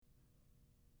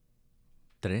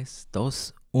3,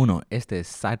 2, 1. Este es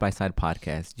Side by Side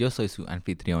Podcast. Yo soy su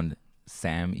anfitrión,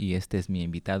 Sam, y este es mi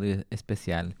invitado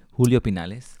especial, Julio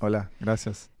Pinales. Hola,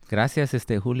 gracias. Gracias,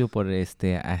 Julio, por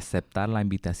aceptar la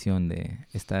invitación de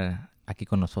estar aquí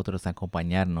con nosotros,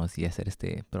 acompañarnos y hacer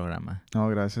este programa. No,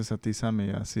 gracias a ti, Sam.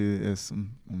 Y así es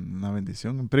una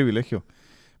bendición, un privilegio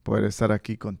poder estar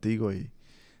aquí contigo y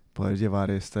poder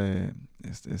llevar esta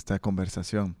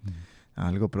conversación a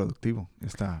algo productivo,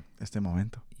 este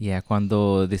momento. Ya,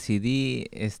 cuando decidí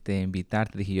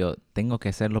invitarte, dije yo, tengo que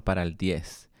hacerlo para el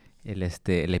 10.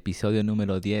 El episodio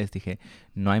número 10, dije,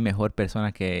 no hay mejor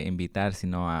persona que invitar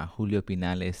sino a Julio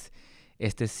Pinales.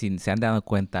 Si se han dado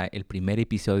cuenta, el primer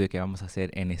episodio que vamos a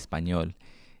hacer en español.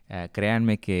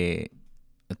 Créanme que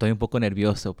estoy un poco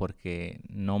nervioso porque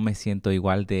no me siento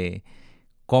igual de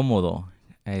cómodo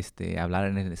hablar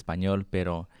en el español,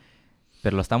 pero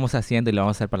lo estamos haciendo y lo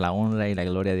vamos a hacer para la honra y la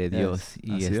gloria de Dios.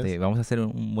 Y vamos a hacer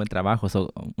un buen trabajo.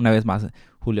 Una vez más,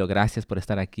 Julio, gracias por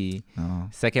estar aquí. No.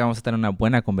 Sé que vamos a tener una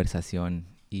buena conversación.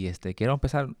 Y quiero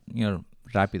empezar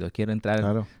rápido. Quiero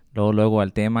entrar luego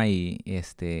al tema y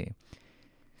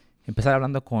empezar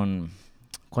hablando con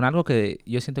algo que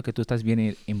yo siento que tú estás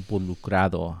bien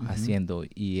involucrado haciendo,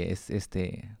 y es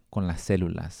con las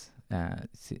células.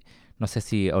 No sé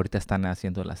si ahorita están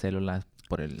haciendo las células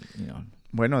por el...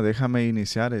 Bueno, déjame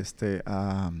iniciar. Has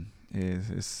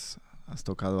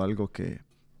tocado algo que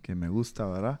me gusta,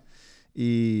 ¿verdad?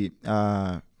 Y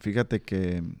fíjate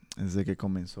que desde que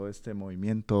comenzó este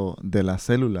movimiento de la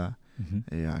célula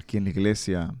aquí en la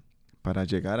iglesia, para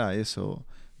llegar a eso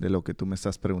de lo que tú me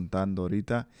estás preguntando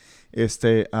ahorita,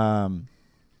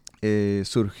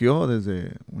 surgió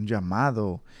desde un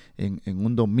llamado en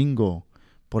un domingo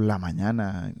por la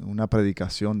mañana, una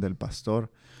predicación del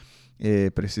pastor.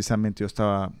 Precisamente yo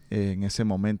estaba en ese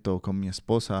momento con mi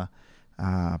esposa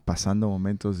pasando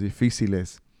momentos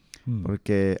difíciles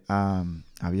porque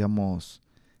habíamos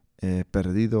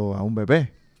perdido a un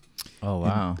bebé. Oh,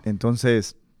 wow.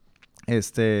 Entonces,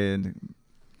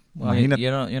 imagínate.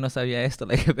 Yo no sabía esto,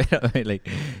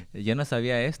 yo no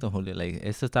sabía esto, Julio.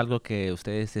 ¿Esto es algo que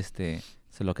ustedes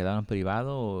se lo quedaron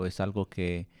privado o es algo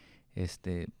que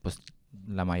pues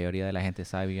la mayoría de la gente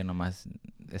sabe y yo nomás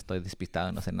estoy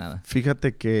despistado, no sé nada?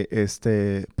 Fíjate que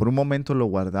por un momento lo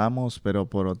guardamos, pero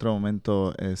por otro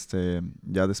momento,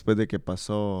 ya después de que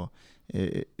pasó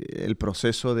el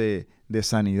proceso de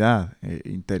sanidad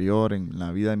interior en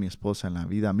la vida de mi esposa, en la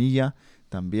vida mía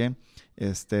también,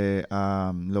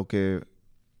 lo que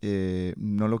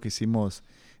no lo quisimos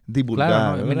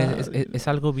divulgar. Claro, no, es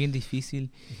algo bien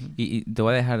difícil y te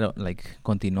voy a dejar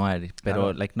continuar,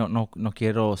 pero claro. no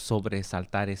quiero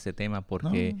sobresaltar este tema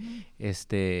porque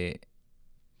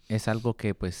es algo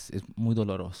que pues es muy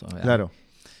doloroso, ¿verdad? Claro,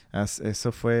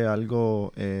 eso fue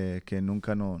algo que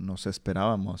nunca nos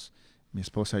esperábamos. Mi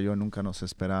esposa y yo nunca nos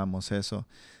esperábamos eso.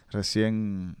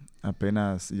 Recién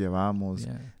apenas llevábamos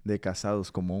de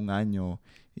casados como un año,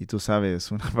 y tú sabes,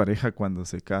 una pareja cuando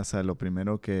se casa lo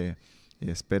primero que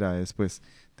espera es pues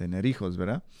tener hijos,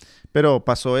 ¿verdad? Pero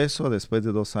pasó eso, después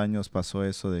de 2 años pasó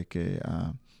eso de que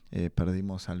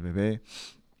perdimos al bebé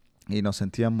y nos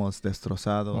sentíamos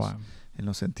destrozados. Wow.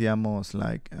 Nos sentíamos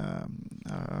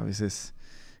a veces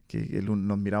que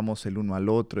nos miramos el uno al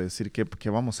otro y decir ¿qué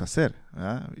vamos a hacer?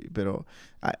 ¿verdad? Pero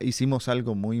hicimos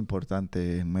algo muy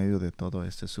importante en medio de todo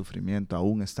este sufrimiento,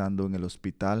 aún estando en el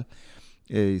hospital.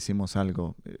 Hicimos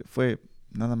algo, fue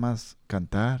nada más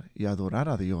cantar y adorar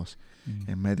a Dios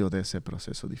en medio de ese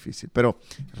proceso difícil. Pero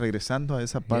regresando a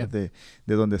esa parte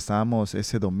de donde estábamos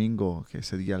ese domingo, que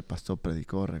ese día el pastor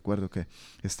predicó, recuerdo que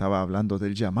estaba hablando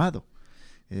del llamado.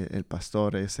 El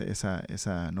pastor,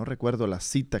 no recuerdo la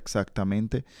cita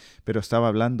exactamente, pero estaba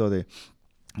hablando de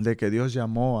que Dios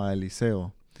llamó a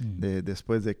Eliseo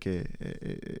después de que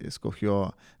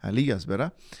escogió a Elías,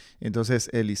 ¿verdad? Entonces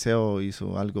Eliseo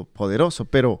hizo algo poderoso,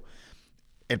 pero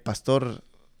el pastor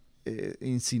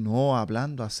insinuó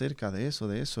hablando acerca de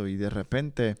eso, y de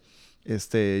repente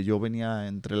yo venía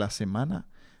entre la semana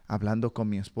hablando con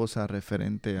mi esposa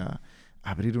referente a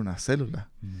abrir una célula.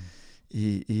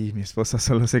 Y mi esposa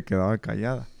solo se quedaba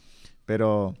callada.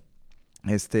 Pero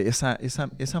esa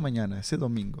mañana, ese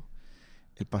domingo,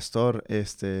 el pastor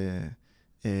se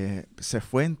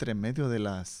fue entre medio de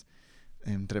las,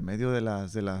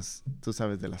 tú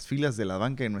sabes, de las filas de la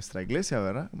banca en nuestra iglesia,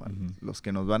 ¿verdad? Los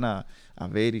que nos van a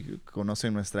ver y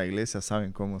conocen nuestra iglesia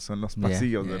saben cómo son los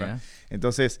pasillos, ¿verdad?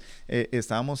 Entonces,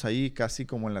 estábamos ahí casi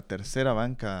como en la tercera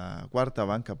banca, cuarta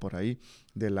banca por ahí,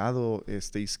 del lado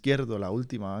izquierdo, la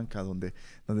última banca, donde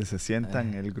se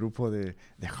sientan el grupo de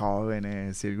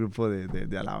jóvenes y el grupo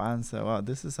de alabanza. Wow,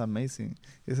 this is amazing.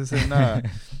 Esa es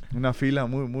una fila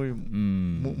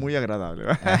muy agradable.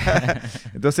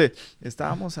 Entonces,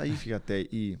 estábamos ahí, fíjate,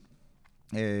 y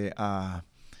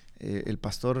el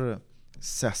pastor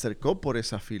se acercó por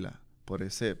esa fila, por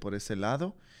ese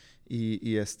lado,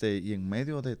 y en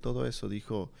medio de todo eso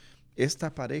dijo,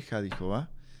 esta pareja, dijo,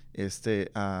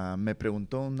 me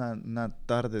preguntó una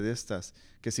tarde de estas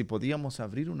que si podíamos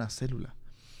abrir una célula.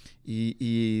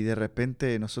 Y de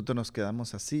repente nosotros nos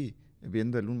quedamos así,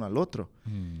 viendo el uno al otro.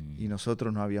 Y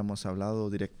nosotros no habíamos hablado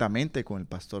directamente con el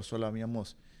pastor, solo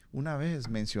habíamos una vez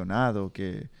mencionado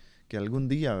que algún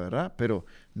día, ¿verdad? Pero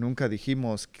nunca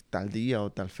dijimos tal día o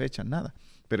tal fecha, nada.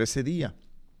 Pero ese día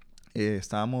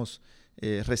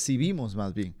recibimos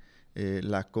más bien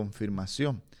la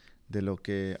confirmación de lo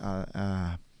que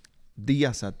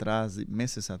días atrás,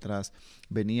 meses atrás,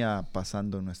 venía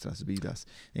pasando en nuestras vidas.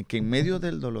 En que en medio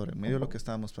del dolor, en medio de lo que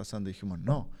estábamos pasando, dijimos,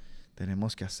 no,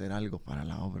 tenemos que hacer algo para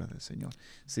la obra del Señor.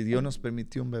 Si Dios nos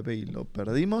permitió un bebé y lo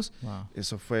perdimos,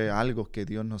 eso fue algo que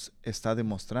Dios nos está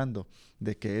demostrando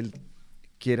de que Él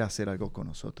quiere hacer algo con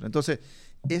nosotros. Entonces,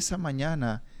 esa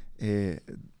mañana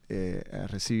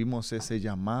recibimos ese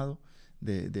llamado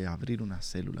de abrir una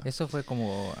célula. Eso fue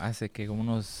como hace que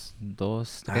unos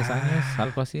 2, 3 años,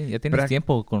 algo así. Ya tienes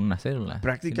tiempo con una célula.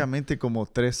 Prácticamente, ¿sí? Como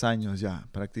 3 años ya,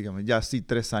 prácticamente. Ya sí,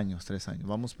 3 años.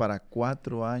 Vamos para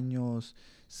 4 años,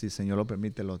 si el Señor lo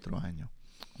permite, el otro año.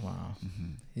 Wow.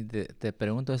 Uh-huh. Y te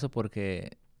pregunto eso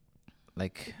porque,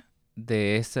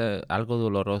 de ese algo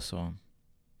doloroso,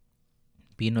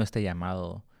 vino este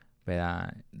llamado,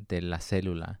 ¿verdad? De la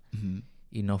célula. Uh-huh.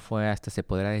 Y no fue hasta, se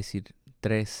podrá decir,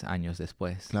 3 años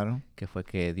después. Claro. Que fue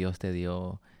que Dios te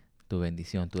dio tu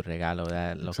bendición, tu regalo,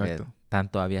 ¿verdad? Lo Exacto. Que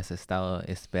tanto habías estado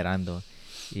esperando.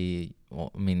 Y,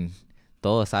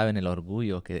 todos saben el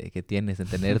orgullo que tienes en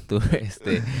tener tu,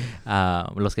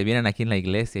 los que vienen aquí en la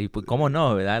iglesia. Y pues, ¿cómo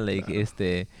no, verdad?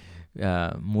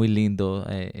 Claro. Muy lindo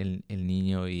el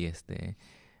niño y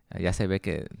ya se ve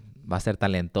que va a ser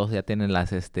talentoso, ya tienen las,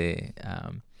 la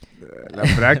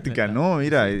práctica, ¿no?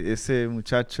 Mira, sí. Ese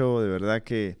muchacho de verdad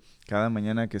que cada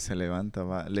mañana que se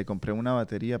levanta, le compré una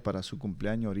batería para su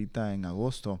cumpleaños ahorita en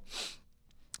agosto.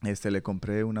 Le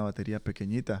compré una batería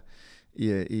pequeñita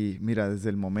y mira, desde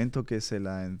el momento que se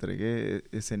la entregué,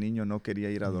 ese niño no quería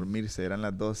ir a dormirse. Eran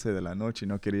las 12 de la noche y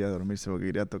no quería dormirse porque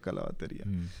quería tocar la batería.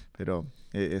 Pero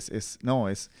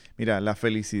mira, la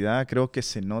felicidad creo que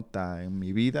se nota en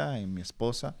mi vida, en mi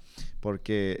esposa,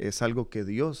 porque es algo que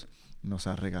Dios nos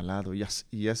ha regalado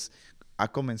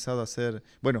ha comenzado a ser,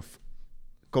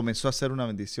 comenzó a ser una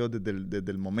bendición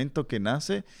desde el momento que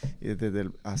nace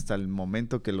hasta el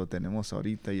momento que lo tenemos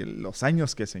ahorita y los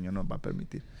años que el Señor nos va a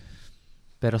permitir.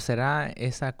 Pero ¿será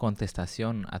esa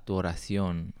contestación a tu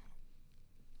oración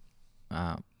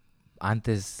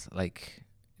antes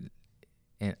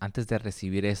de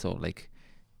recibir eso,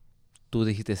 tú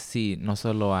dijiste sí, no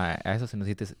solo a eso, sino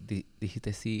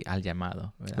dijiste sí al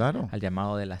llamado, ¿verdad? Claro. Al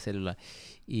llamado de la célula.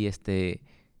 Y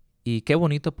y qué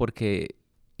bonito porque,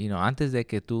 antes de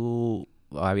que tú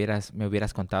me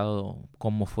hubieras contado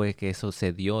cómo fue que eso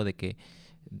se dio, de que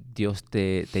Dios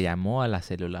te llamó a la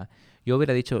célula, yo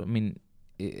hubiera dicho,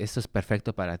 eso es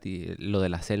perfecto para ti, lo de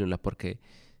la célula, porque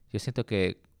yo siento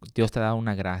que Dios te ha dado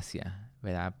una gracia,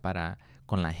 ¿verdad?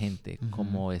 Con la gente, uh-huh.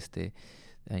 Como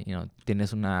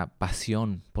tienes una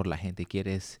pasión por la gente,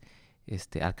 quieres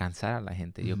alcanzar a la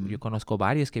gente. Uh-huh. Yo conozco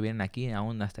varios que vienen aquí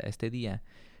aún hasta este día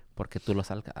porque tú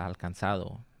los has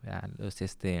alcanzado, ¿verdad?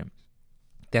 Entonces, te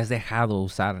has dejado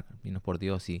usar por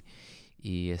Dios y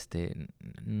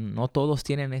no todos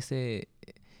tienen ese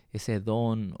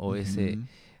don o uh-huh.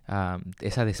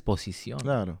 Esa disposición,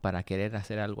 claro, para querer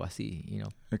hacer algo así,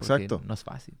 Exacto. No es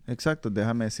fácil. Exacto.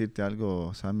 Déjame decirte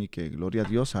algo, Sammy, que gloria a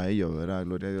Dios a ellos, ¿verdad?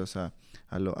 Gloria a Dios a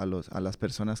las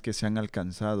personas que se han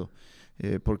alcanzado,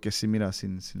 porque sí, mira,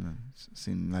 sin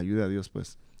la ayuda de Dios,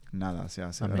 pues nada se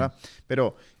hace, Amén. ¿Verdad?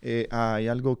 Pero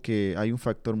hay un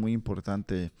factor muy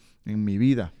importante en mi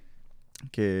vida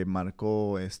que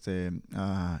marcó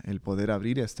el poder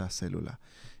abrir esta célula,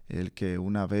 el que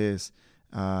una vez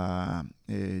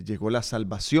llegó la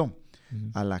salvación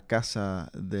uh-huh. a la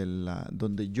casa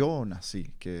donde yo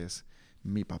nací, que es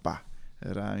mi papá.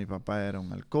 Mi papá era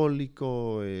un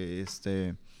alcohólico,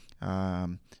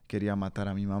 quería matar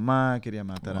a mi mamá, quería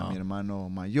matar a mi hermano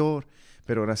mayor,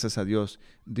 pero gracias a Dios,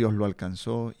 Dios lo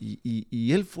alcanzó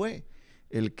y él fue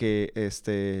el que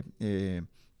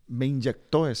me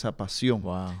inyectó esa pasión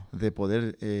de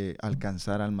poder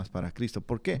alcanzar almas para Cristo.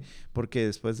 ¿Por qué? Porque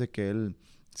después de que él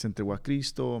se entregó a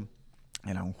Cristo,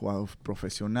 era un jugador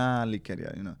profesional y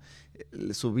quería,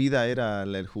 su vida era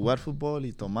el jugar fútbol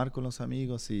y tomar con los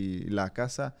amigos y la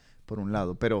casa por un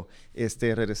lado. Pero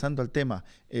regresando al tema,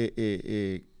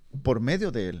 por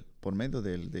medio de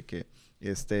él, de que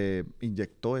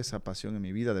inyectó esa pasión en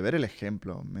mi vida, de ver el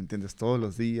ejemplo, ¿me entiendes? Todos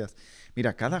los días.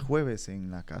 Mira, cada jueves en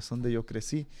la casa donde yo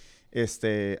crecí,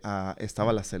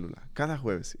 estaba la célula, cada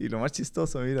jueves. Y lo más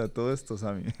chistoso, mira, todo esto,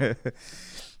 Sammy.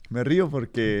 Me río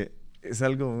porque es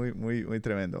algo muy, muy, muy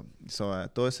tremendo.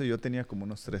 Todo eso yo tenía como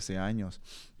unos 13 años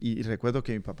y recuerdo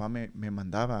que mi papá me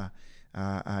mandaba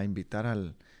a invitar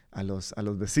a los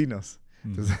vecinos. Mm.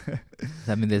 Entonces,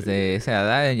 También desde esa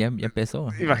edad ya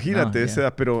empezó. No, imagínate,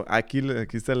 ya. pero aquí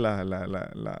está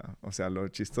o sea, lo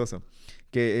chistoso,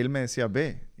 que él me decía,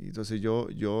 ve, y entonces yo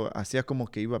hacía como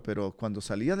que iba, pero cuando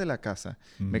salía de la casa,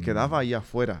 me quedaba Mm, ahí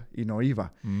afuera y no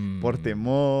iba, por mm.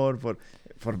 temor,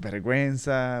 por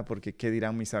vergüenza, porque qué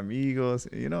dirán mis amigos,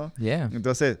 you know. Yeah.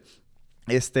 Entonces,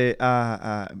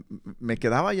 me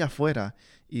quedaba ahí afuera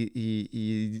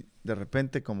y de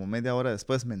repente, como media hora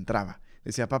después, me entraba.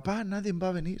 Decía, papá, nadie va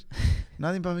a venir.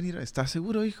 Nadie va a venir. ¿Estás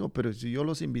seguro, hijo? Pero si yo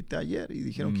los invité ayer y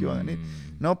dijeron que iban a venir.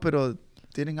 Mm. No, pero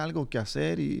tienen algo que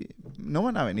hacer y no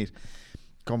van a venir.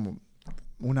 Como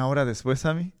una hora después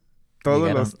a mí,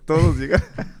 Llegaron. todos llegaron.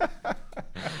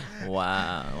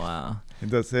 Wow, wow.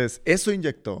 Entonces, eso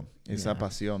inyectó esa Yeah.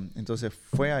 pasión. Entonces,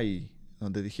 fue ahí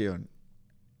donde dijeron,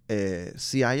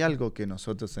 si hay algo que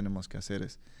nosotros tenemos que hacer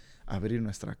es abrir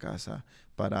nuestra casa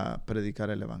para predicar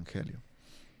el evangelio.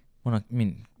 Bueno,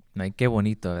 like, qué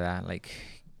bonito, ¿verdad? Like,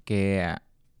 que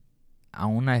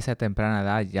aún a esa temprana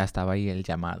edad ya estaba ahí el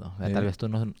llamado, ¿verdad? Tal vez tú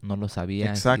no lo sabías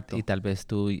y Exacto. tal vez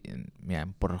tú, mira,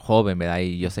 por joven, ¿verdad?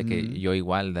 Y yo sé que Ujú. yo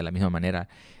igual, de la misma manera,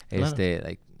 Claro.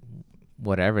 like,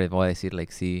 whatever, voy a decir,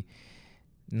 like, sí,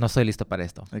 no estoy listo para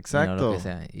esto, lo que Exacto.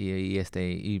 sea.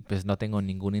 Y pues no tengo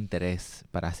ningún interés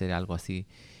para hacer algo así.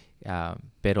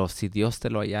 Pero si Dios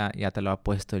ya te lo ha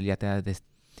puesto, Él ya te ha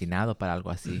destinado para algo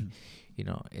así,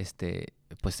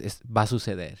 pues va a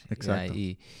suceder. ¿Verdad? Exacto.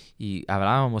 Y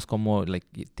hablábamos como like,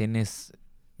 tienes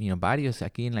varios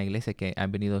aquí en la iglesia que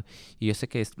han venido, y yo sé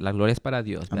que la gloria es para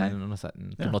Dios, ¿verdad? Amén.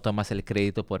 Tú Yeah. no tomas el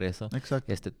crédito por eso.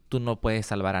 Exacto. Tú no puedes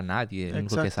salvar a nadie, el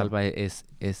único que Exacto. salva es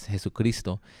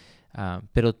Jesucristo.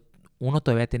 Pero uno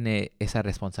todavía tiene esa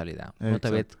responsabilidad, uno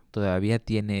Exacto. todavía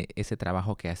tiene ese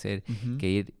trabajo que hacer, Ujú. que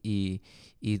ir y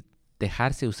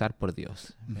dejarse usar por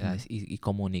Dios, ¿verdad? Ujú. Y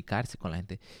comunicarse con la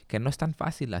gente, que no es tan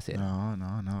fácil hacer. No,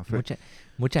 no, no.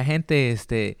 Mucha gente,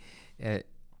 eh,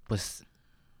 pues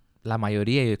la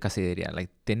mayoría yo casi diría,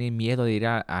 like, tiene miedo de ir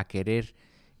a querer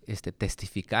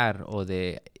testificar o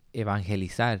de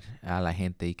evangelizar a la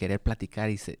gente y querer platicar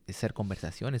y hacer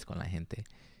conversaciones con la gente.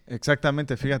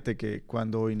 Exactamente. Fíjate que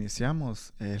cuando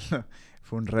iniciamos,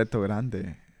 fue un reto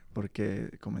grande porque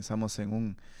comenzamos en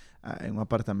un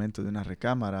apartamento de una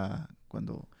recámara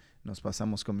cuando nos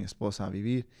pasamos con mi esposa a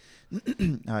vivir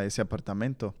a ese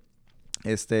apartamento.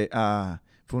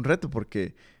 Fue un reto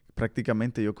porque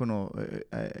prácticamente yo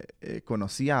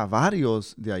conocía a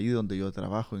varios de ahí donde yo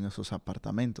trabajo en esos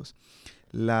apartamentos.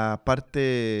 La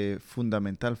parte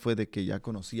fundamental fue de que ya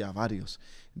conocía a varios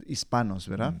hispanos,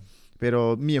 ¿verdad? Mm,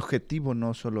 Pero mi objetivo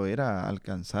no solo era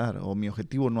alcanzar, o mi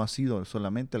objetivo no ha sido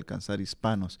solamente alcanzar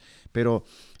hispanos, pero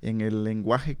en el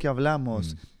lenguaje que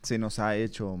hablamos mm. se nos ha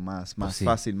hecho Pues más sí.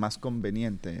 fácil, más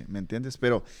conveniente, ¿me entiendes?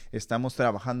 Pero estamos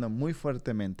trabajando muy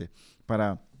fuertemente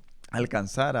para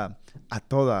alcanzar a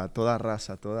toda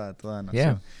raza, a toda Yeah.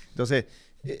 nación. Entonces,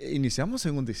 iniciamos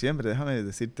en un diciembre, déjame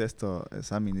decirte esto,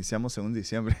 Sam, iniciamos en un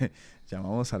diciembre,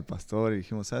 llamamos al pastor y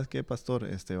dijimos, ¿sabes qué, pastor?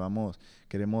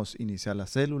 Queremos iniciar la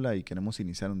célula y queremos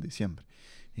iniciar en diciembre.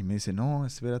 Y me dice, no, Muy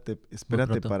espérate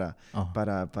pronto. para, Oh.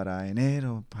 para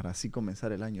enero, para así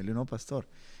comenzar el año. Le digo, no, pastor,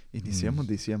 Mm, iniciemos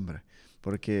diciembre,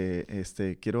 porque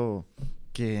quiero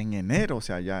que en enero, o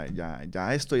sea, ya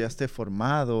esto ya esté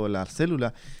formado, la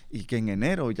célula, y que en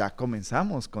enero ya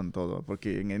comenzamos con todo,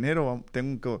 porque en enero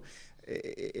tengo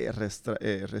que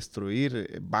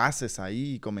restruir bases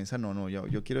ahí y comenzar. No,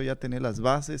 yo quiero ya tener las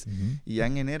bases ujú. y ya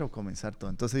en enero comenzar todo.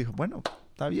 Entonces dijo, bueno,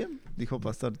 está bien, dijo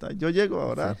pastor, yo llego a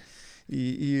Sí. orar.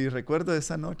 Y recuerdo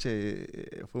esa noche,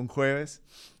 fue un jueves,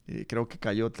 creo que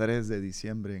cayó 3 de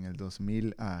diciembre en el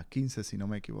 2015, si no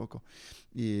me equivoco.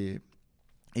 Y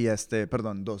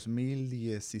perdón,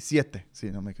 2017,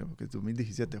 si no me equivoco,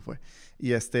 2017 fue.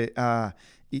 Y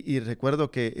y recuerdo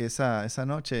que esa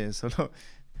noche solo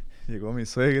llegó mi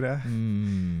suegra,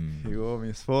 Mm, llegó mi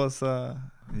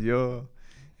esposa, yo,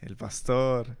 el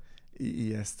pastor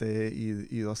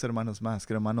y dos hermanos más,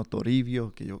 que el hermano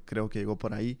Toribio, que yo creo que llegó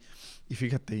por ahí. Y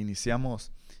fíjate,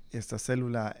 iniciamos esta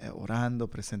célula orando,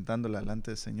 presentándola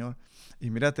delante del Señor. Y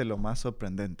mírate lo más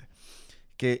sorprendente,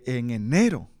 que en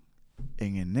enero,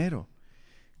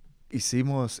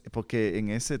 hicimos, porque en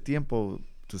ese tiempo,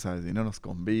 tú sabes, vinieron los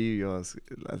convivios,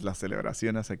 las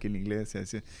celebraciones aquí en la iglesia.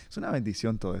 Es una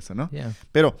bendición todo eso, ¿no? Yeah.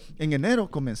 Pero en enero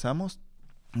comenzamos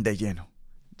de lleno.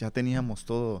 Ya teníamos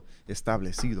todo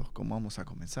establecido, cómo vamos a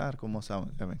comenzar, cómo vamos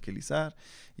a evangelizar.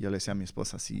 Y yo le decía a mi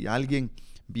esposa, si alguien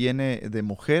viene de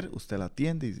mujer, usted la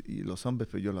atiende, y los hombres,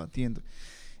 pues yo lo atiendo.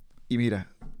 Y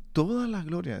mira, toda la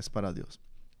gloria es para Dios.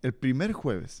 El primer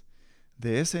jueves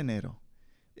de ese enero,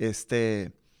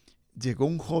 llegó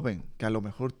un joven que a lo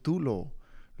mejor tú lo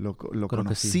Creo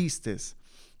que sí.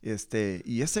 conociste,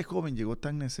 y ese joven llegó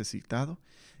tan necesitado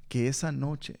que esa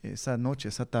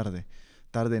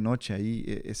tarde-noche ahí,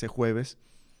 ese jueves,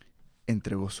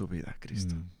 entregó su vida a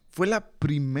Cristo. Fue la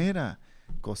primera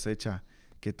cosecha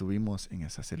que tuvimos en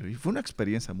esa célula y fue una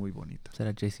experiencia muy bonita.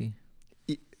 ¿Será JC?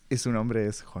 Y su nombre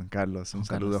es Juan Carlos. Un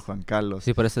saludo a Juan Carlos.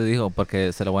 Sí, por eso digo,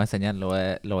 porque se lo voy a enseñar, lo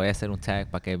voy a hacer un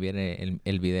tag para que viene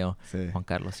el video. Sí. Juan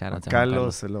Carlos, shout out Juan a Juan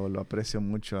Carlos, lo aprecio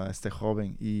mucho a este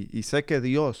joven y sé que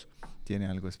Dios tiene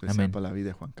algo especial Amén. para la vida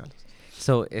de Juan Carlos.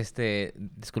 So,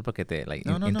 disculpa que te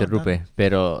No, interrumpe, dale.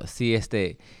 pero sí,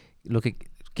 lo que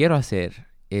quiero hacer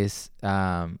es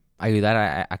ayudar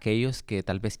a aquellos que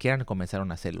tal vez quieran comenzar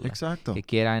una célula. Exacto. Que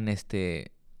quieran,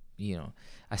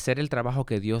 hacer el trabajo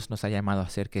que Dios nos ha llamado a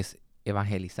hacer, que es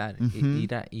evangelizar,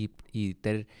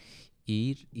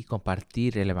 ir y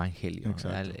compartir el evangelio,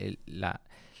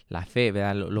 la fe,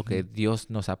 ¿verdad? Lo que Dios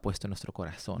nos ha puesto en nuestro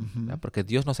corazón, ¿verdad? Porque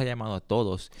Dios nos ha llamado a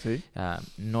todos. ¿Sí?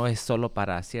 No es solo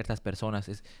para ciertas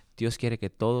personas, Dios quiere que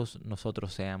todos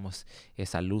nosotros seamos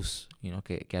esa luz,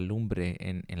 que alumbre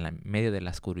en medio de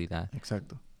la oscuridad.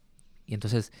 Exacto. Y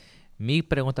entonces, mi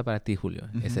pregunta para ti, Julio,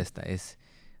 es esta,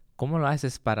 ¿cómo lo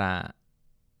haces para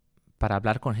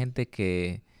hablar con gente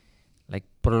que,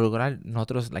 por lo general,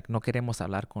 nosotros, no queremos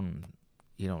hablar con,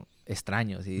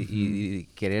 extraños y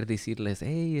querer decirles,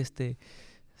 hey,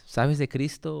 ¿sabes de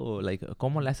Cristo? O,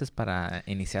 ¿cómo le haces para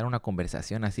iniciar una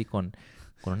conversación así con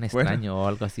un extraño o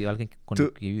algo así, alguien con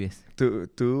el que vives?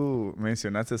 Tú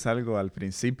mencionaste algo al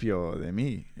principio de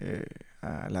mí,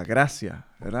 la gracia,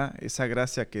 ¿verdad? Esa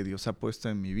gracia que Dios ha puesto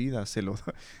en mi vida, se lo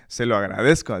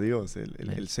agradezco a Dios,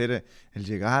 el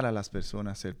llegar a las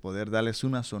personas, el poder darles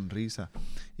una sonrisa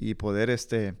y poder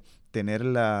tener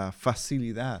la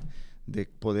facilidad de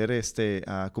poder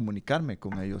comunicarme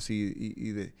con ellos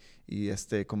y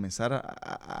comenzar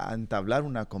a entablar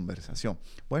una conversación.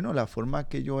 Bueno, la forma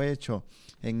que yo he hecho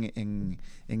en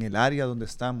el área donde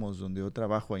estamos, donde yo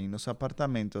trabajo ahí en los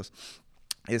apartamentos,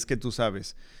 es que tú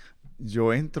sabes,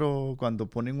 yo entro cuando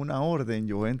ponen una orden,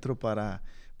 yo entro para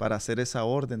hacer esa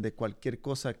orden de cualquier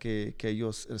cosa que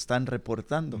ellos están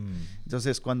reportando.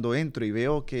 Entonces, cuando entro y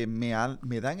veo que me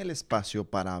dan el espacio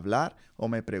para hablar o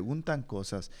me preguntan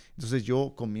cosas, entonces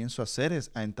yo comienzo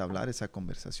a entablar esa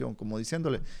conversación, como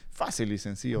diciéndole, fácil y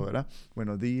sencillo, ¿verdad?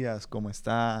 Buenos días, ¿cómo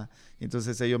está?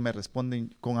 Entonces ellos me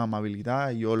responden con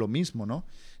amabilidad y yo lo mismo, ¿no?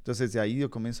 Entonces de ahí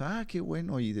yo comienzo, qué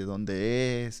bueno, ¿y de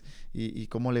dónde es? ¿Y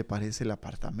cómo le parece el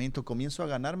apartamento? Comienzo a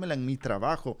ganármela en mi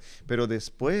trabajo, pero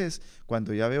después,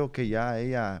 cuando ya veo que ya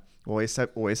ella o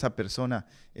esa persona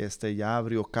ya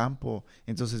abrió campo,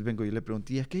 entonces vengo y le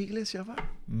pregunto, ¿y a qué iglesia va?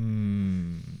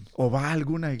 ¿O va a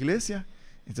alguna iglesia?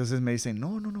 Entonces me dicen,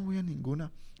 no voy a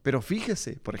ninguna. Pero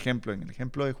fíjese, por ejemplo, en el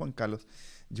ejemplo de Juan Carlos,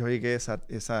 yo llegué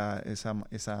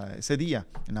ese día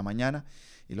en la mañana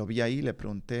y lo vi ahí, le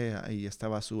pregunté, ahí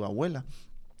estaba su abuela.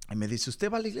 Y me dice,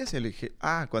 ¿usted va a la iglesia? Y le dije,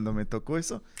 cuando me tocó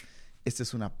eso, esta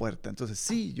es una puerta. Entonces,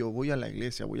 sí, yo voy a la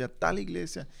iglesia, voy a tal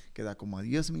iglesia, que da como a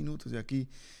 10 minutos de aquí.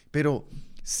 Pero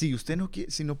si usted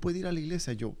si no puede ir a la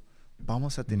iglesia,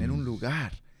 vamos a tener un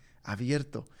lugar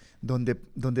abierto donde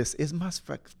es más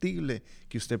factible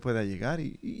que usted pueda llegar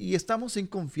y estamos en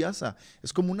confianza.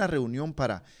 Es como una reunión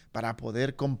para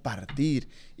poder compartir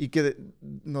y que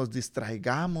nos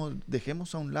distraigamos,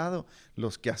 dejemos a un lado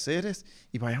los quehaceres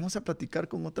y vayamos a platicar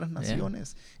con otras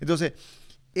naciones. Entonces,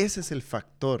 ese es el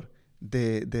factor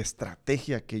de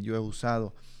estrategia que yo he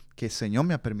usado, que el Señor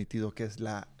me ha permitido, que es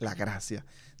la gracia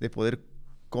de poder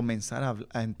comenzar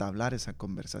a entablar esa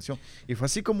conversación. Y fue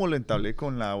así como lo entablé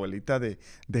con la abuelita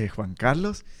de Juan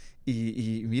Carlos.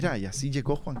 Y mira, y así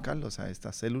llegó Juan Carlos a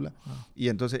esta célula. Wow. Y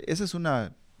entonces, esa es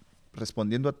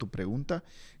respondiendo a tu pregunta,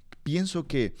 pienso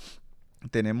que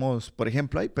tenemos, por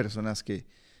ejemplo, hay personas que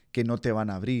no te van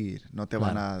a abrir, no te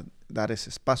van a dar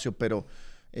ese espacio, pero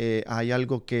hay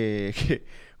algo que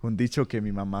un dicho que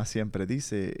mi mamá siempre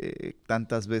dice,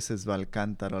 tantas veces va el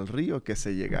cántaro al río que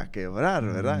se llega a quebrar,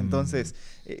 ¿verdad? Entonces,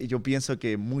 yo pienso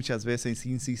que muchas veces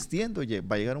insistiendo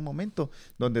va a llegar un momento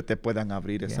donde te puedan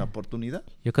abrir esa oportunidad.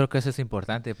 Yo creo que eso es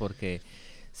importante porque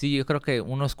sí, yo creo que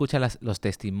uno escucha los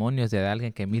testimonios de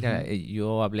alguien que, mira,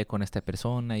 yo hablé con esta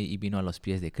persona y vino a los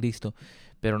pies de Cristo,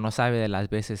 pero no sabe de las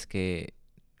veces que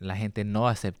la gente no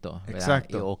aceptó, ¿verdad?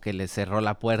 Exacto. O que le cerró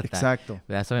la puerta. Exacto.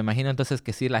 ¿Verdad? So, me imagino entonces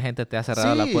que sí, la gente te ha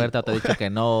cerrado la Sí. puerta o te ha dicho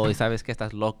que no y sabes que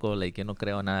estás loco, like, que no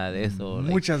creo nada de eso.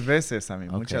 Muchas veces a mí,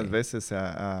 muchas Okay. veces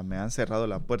me han cerrado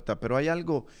la puerta, pero hay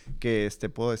algo que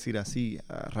puedo decir así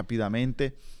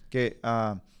rápidamente, que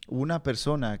una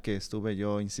persona que estuve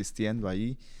yo insistiendo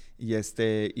ahí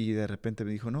y de repente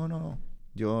me dijo, no,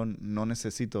 yo no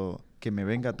necesito que me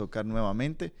venga a tocar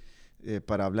nuevamente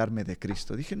para hablarme de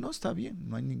Cristo. Dije, no, está bien,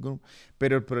 no hay ningún...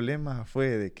 Pero el problema fue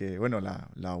de que, bueno,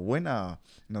 la buena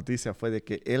noticia fue de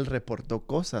que él reportó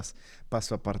cosas para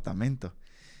su apartamento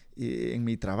en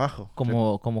mi trabajo.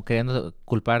 Como queriendo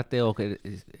culparte o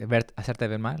hacerte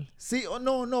ver mal. Sí, o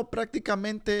no,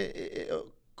 prácticamente,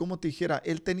 como te dijera,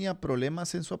 él tenía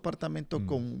problemas en su apartamento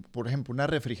con, por ejemplo, una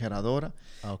refrigeradora.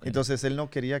 Okay. Entonces él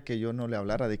no quería que yo no le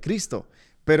hablara de Cristo,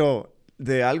 pero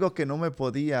de algo que no me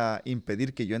podía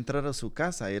impedir que yo entrara a su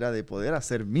casa era de poder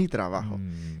hacer mi trabajo.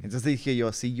 Entonces dije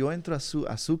yo, si yo entro a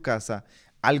su casa,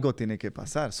 algo tiene que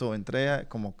pasar. So entré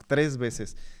como 3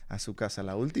 veces a su casa.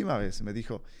 La última vez me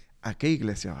dijo, ¿a qué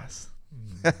iglesia vas?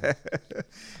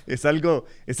 Es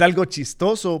algo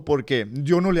chistoso porque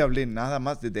yo no le hablé nada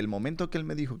más. Desde el momento que él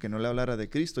me dijo que no le hablara de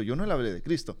Cristo, yo no le hablé de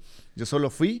Cristo. Yo solo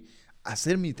fui a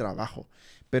hacer mi trabajo.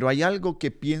 Pero hay algo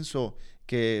que pienso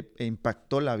que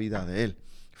impactó la vida de él.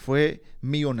 Fue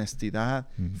mi honestidad,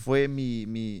 fue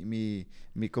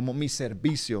como mi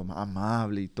servicio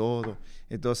amable y todo.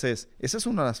 Entonces, esa es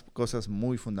una de las cosas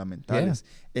muy fundamentales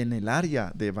en el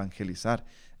área de evangelizar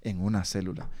en una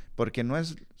célula. Porque no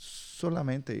es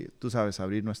solamente, tú sabes,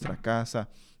 abrir nuestra casa.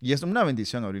 Y es una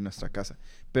bendición abrir nuestra casa.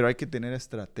 Pero hay que tener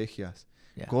estrategias.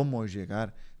 Cómo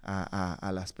llegar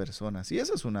a las personas. Y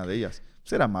esa es una de ellas.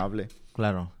 Ser amable.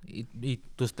 Claro. Y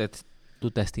tu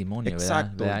testimonio,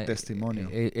 Exacto, ¿verdad? el testimonio.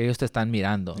 Ellos te están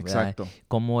mirando, ¿verdad? Exacto.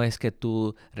 ¿Cómo es que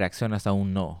tú reaccionas a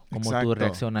un no? ¿Cómo tú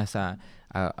reaccionas a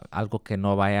algo que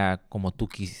no vaya como tú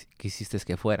quisiste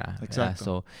que fuera? Exacto.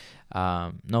 So,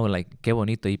 no, like, qué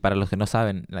bonito. Y para los que no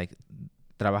saben, like,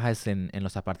 trabajas en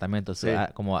los apartamentos, Sí.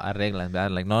 como arreglas,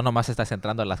 ¿verdad? Like, no nomás estás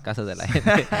entrando a las casas de la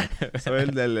gente. Soy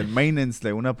el maintenance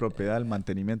de una propiedad, el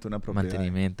mantenimiento de una propiedad.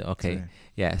 Mantenimiento, ok.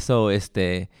 Sí. So,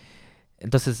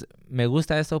 entonces, me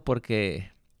gusta eso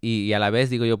porque, y a la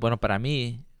vez digo yo, bueno, para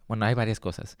mí, bueno, hay varias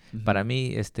cosas. Para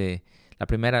mí, la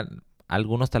primera,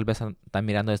 algunos tal vez están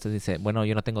mirando esto y dicen, bueno,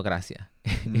 yo no tengo gracia,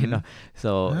 you know?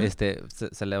 So,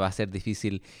 se le va a hacer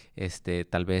difícil,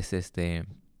 tal vez,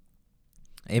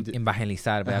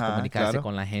 evangelizar, ¿verdad? Comunicarse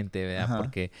con la gente, ¿verdad?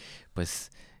 Porque,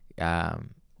 pues,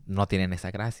 no tienen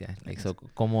esa gracia. Like, so,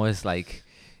 ¿cómo es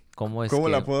 ¿Cómo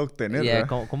la puedo obtener?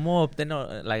 ¿Cómo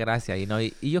obtener la gracia?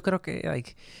 Y yo creo que,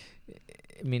 like,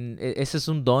 I mean, eso es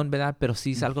un don, ¿verdad? Pero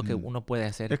sí es algo que uno puede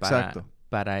hacer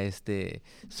para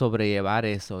sobrellevar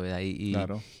eso, ¿verdad?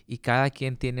 Y cada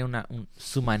quien tiene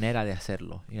su manera de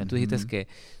hacerlo. Tú dijiste que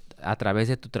a través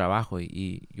de tu trabajo,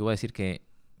 y yo voy a decir que,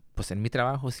 pues en mi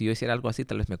trabajo, si yo hiciera algo así,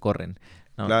 tal vez me corren.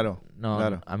 No, claro.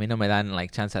 A mí no me dan,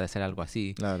 like, chance de hacer algo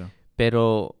así. Claro.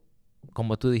 Pero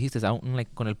como tú dijiste,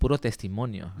 like, con el puro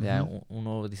testimonio,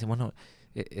 uno dice, bueno,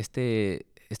 este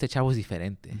chavo es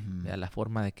diferente, la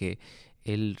forma de que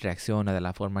él reacciona, de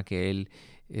la forma que él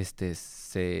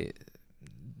se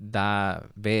da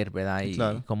ver, ¿verdad? Y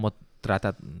cómo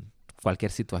trata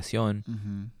cualquier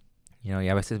situación. Y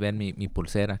a veces ven mi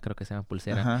pulsera, creo que se llama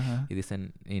pulsera, y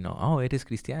dicen, oh, eres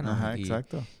cristiano.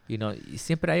 Exacto. Y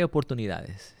siempre hay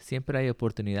oportunidades,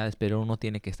 pero uno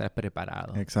tiene que estar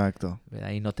preparado. Exacto.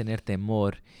 ¿Verdad? Y no tener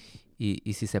temor.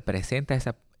 Y si se presenta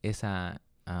esa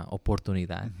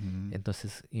oportunidad,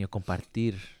 entonces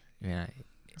compartir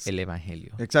el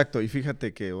evangelio. Exacto. Y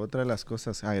fíjate que otra de las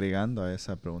cosas, agregando a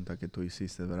esa pregunta que tú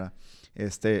hiciste, ¿verdad?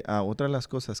 Otra de las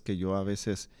cosas que yo a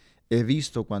veces he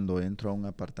visto cuando entro a un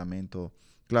apartamento,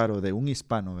 claro, de un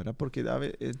hispano, ¿verdad? Porque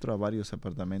entro a varios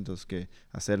apartamentos que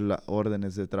hacer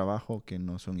órdenes de trabajo que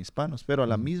no son hispanos, pero a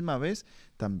la misma vez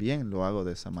también lo hago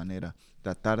de esa manera.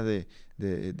 Tratar de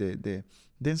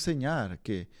enseñar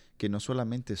que no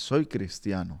solamente soy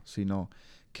cristiano, sino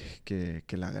que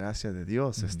la gracia de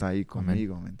Dios está ahí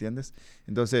conmigo, ¿me entiendes?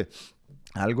 Entonces,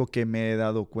 algo que me he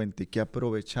dado cuenta y que he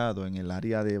aprovechado en el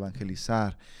área de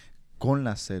evangelizar con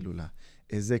la célula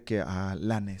es de que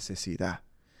la necesidad.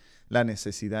 la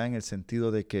necesidad en el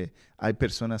sentido de que hay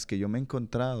personas que yo me he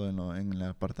encontrado en el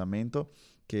apartamento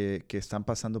que están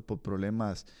pasando por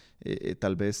problemas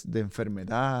tal vez de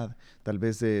enfermedad, tal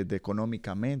vez de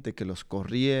económicamente, que los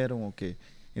corrieron o que...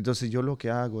 Entonces yo lo que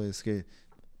hago es que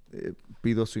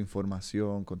pido su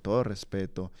información con todo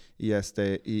respeto y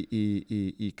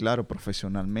claro,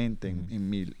 profesionalmente en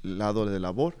mi lado de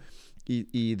labor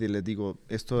les digo,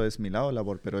 esto es mi lado de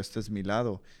labor, pero este es mi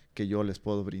lado que yo les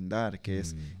puedo brindar, que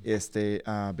es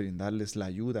brindarles la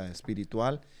ayuda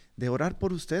espiritual de orar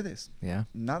por ustedes. Yeah.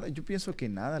 Nada, yo pienso que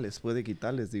nada les puede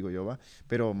quitar, les digo yo,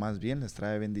 pero más bien les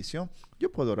trae bendición.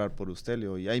 Yo puedo orar por usted,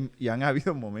 Leo, y han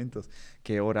habido momentos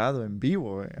que he orado en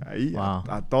vivo, ahí, Wow.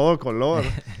 a todo color,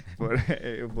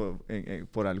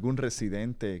 por algún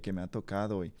residente que me ha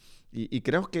tocado. Y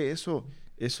creo que eso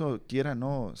quiera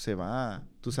no, se va,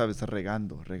 tú sabes,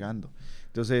 regando.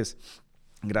 Entonces,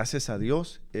 gracias a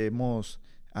Dios, hemos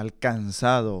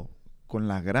alcanzado con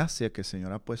la gracia que el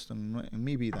Señor ha puesto en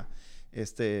mi vida,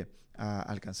 a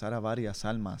alcanzar a varias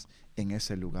almas en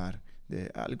ese lugar.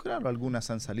 Claro, algunas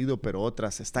han salido, pero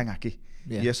otras están aquí.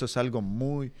 Yeah. Y eso es algo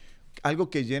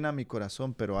que llena mi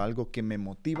corazón, pero algo que me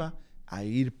motiva a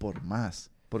ir por más,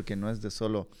 porque no es de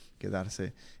solo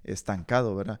quedarse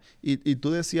estancado, ¿verdad? Y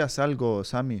tú decías algo,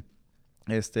 Sammy,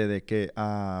 de que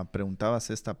preguntabas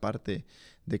esta parte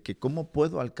de que cómo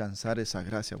puedo alcanzar esa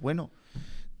gracia. Bueno,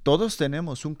 todos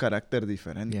tenemos un carácter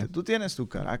diferente. Yeah. Tú tienes tu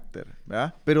carácter,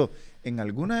 ¿verdad? Pero en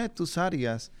alguna de tus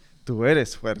áreas, tú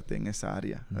eres fuerte en esa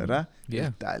área, ¿verdad?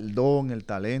 Yeah. El don, el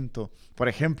talento. Por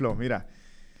ejemplo, mira,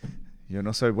 yo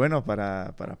no soy bueno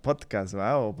para podcast,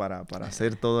 ¿verdad? O para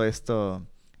hacer todo esto,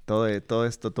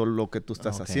 todo lo que tú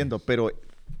estás haciendo. Pero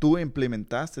tú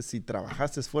implementaste y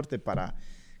trabajaste fuerte para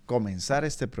comenzar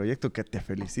este proyecto, que te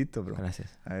felicito, bro.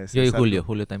 Gracias. Yo y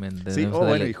Julio también. Sí,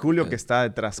 bueno, y Julio que está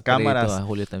detrás cámaras. A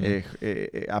Julio también.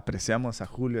 Apreciamos a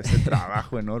Julio, ese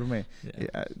trabajo enorme.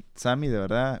 Sammy, de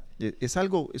verdad, es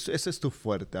algo, ese es tu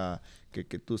fuerte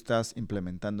que tú estás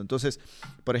implementando. Entonces,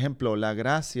 por ejemplo, la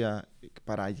gracia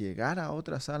para llegar a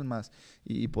otras almas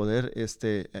y poder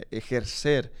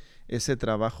ejercer ese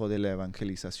trabajo de la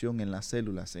evangelización en las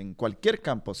células, en cualquier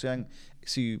campo,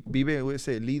 si vive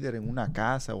ese líder en una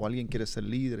casa o alguien quiere ser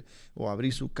líder o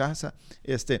abrir su casa,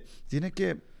 tiene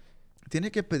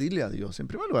que pedirle a Dios. En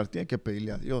primer lugar, tiene que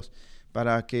pedirle a Dios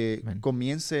para que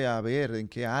comience a ver en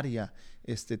qué área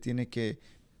tiene que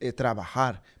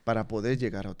trabajar para poder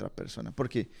llegar a otra persona.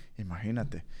 Porque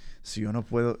imagínate, si yo no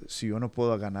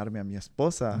puedo ganarme a mi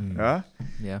esposa,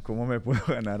 ¿cómo me puedo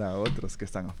ganar a otros que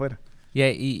están afuera?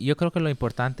 Y yo creo que lo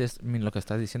importante es, lo que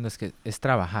estás diciendo es que es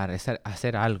trabajar, es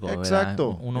hacer algo,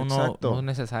 exacto, ¿verdad? Uno exacto. no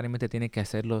necesariamente tiene que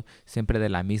hacerlo siempre de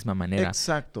la misma manera.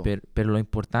 Exacto. Pero lo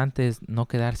importante es no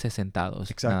quedarse sentados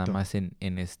nada más en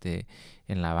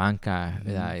la banca,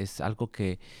 ¿verdad? Es algo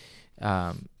que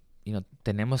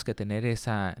tenemos que tener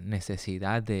esa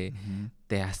necesidad de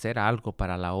hacer algo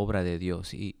para la obra de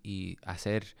Dios y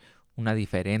hacer una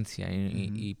diferencia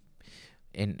y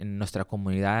en nuestra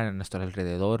comunidad, en nuestro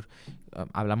alrededor,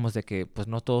 hablamos de que pues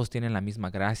no todos tienen la misma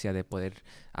gracia de poder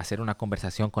hacer una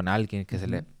conversación con alguien que se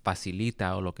le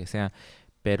facilita o lo que sea,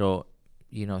 pero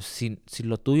si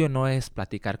lo tuyo no es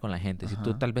platicar con la gente, si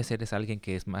tú tal vez eres alguien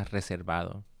que es más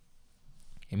reservado,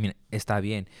 está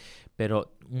bien,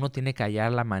 pero uno tiene que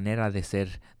hallar la manera de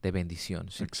ser de bendición.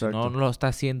 Si no lo está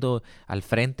haciendo al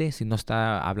frente, si no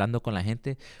está hablando con la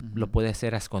gente, lo puede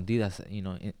hacer a escondidas,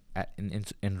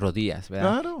 en rodillas,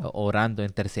 ¿verdad? Claro. Orando,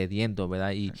 intercediendo,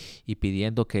 ¿verdad? Y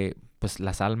pidiendo que pues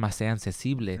las almas sean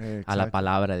sensibles a la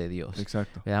palabra de Dios.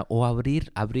 Exacto. ¿Verdad? O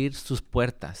abrir sus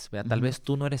puertas, ¿verdad? Tal vez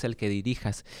tú no eres el que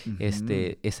dirijas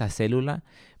esa célula,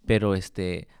 pero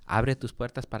abre tus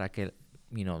puertas para que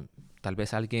tal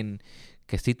vez alguien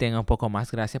que sí tenga un poco más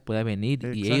gracia pueda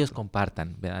venir y ellos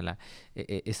compartan, ¿verdad?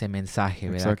 Ese mensaje,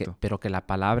 ¿verdad? Pero que la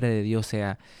palabra de Dios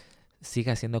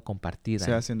siga siendo compartida.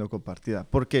 Sea siendo compartida.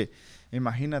 Porque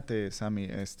imagínate, Sammy,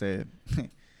 desde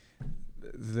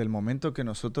el momento que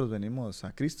nosotros venimos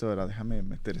a Cristo, ¿verdad? Déjame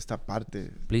meter esta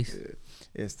parte. Please.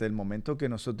 El momento que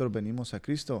nosotros venimos a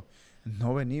Cristo,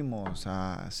 no venimos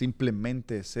a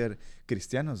simplemente ser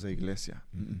cristianos de iglesia,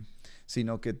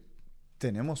 sino que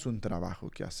tenemos un trabajo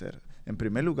que hacer. En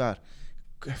primer lugar,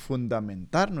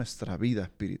 fundamentar nuestra vida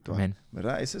espiritual,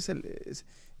 ¿verdad? Ese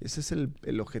es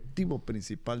el objetivo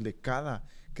principal de cada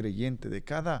creyente, de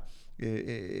cada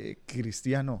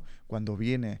cristiano cuando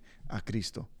viene a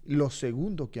Cristo. Lo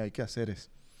segundo que hay que hacer es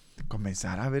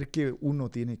comenzar a ver qué uno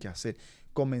tiene que hacer,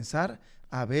 comenzar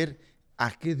a ver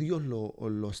a qué Dios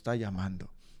lo está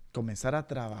llamando, comenzar a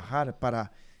trabajar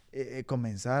para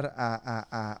comenzar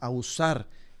a usar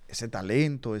ese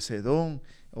talento, ese don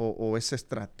o esa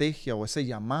estrategia o ese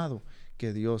llamado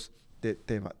que Dios te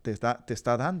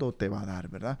está dando o te va a dar,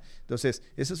 ¿verdad? Entonces,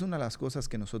 esa es una de las cosas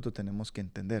que nosotros tenemos que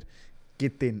entender,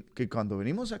 que cuando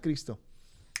venimos a Cristo,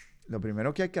 lo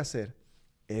primero que hay que hacer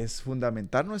es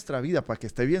fundamentar nuestra vida para que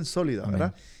esté bien sólida, Amén.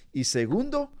 ¿verdad? Y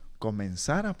segundo,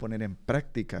 comenzar a poner en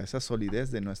práctica esa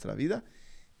solidez de nuestra vida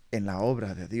en la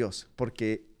obra de Dios,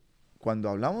 porque cuando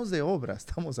hablamos de obra,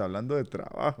 estamos hablando de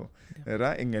trabajo,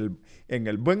 ¿verdad? En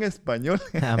el buen español,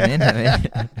 Amén, amén.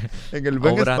 en el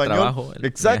buen Obra, español, trabajo.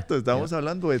 exacto, Yeah. estamos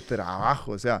hablando de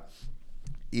trabajo, o sea,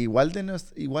 igual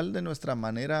de nuestra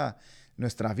manera,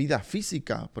 nuestra vida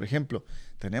física, por ejemplo,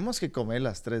 tenemos que comer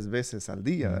las 3 veces al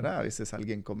día, ¿verdad? A veces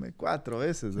alguien come 4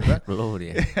 veces, ¿verdad?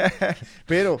 Gloria.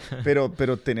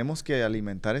 pero tenemos que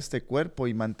alimentar este cuerpo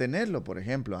y mantenerlo, por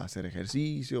ejemplo, hacer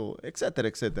ejercicio, etcétera,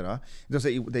 etcétera, ¿verdad?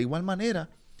 Entonces, de igual manera,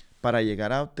 para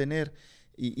llegar a obtener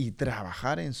y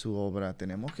trabajar en su obra,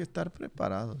 tenemos que estar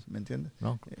preparados, ¿me entiendes?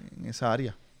 No. En esa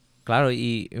área. Claro,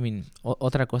 y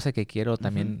otra cosa que quiero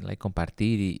también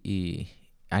compartir y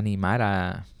animar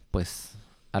a, pues,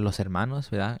 a los hermanos,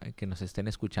 ¿verdad? Que nos estén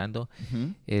escuchando,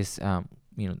 es,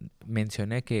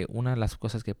 mencioné que una de las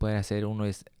cosas que pueden hacer uno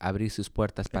es abrir sus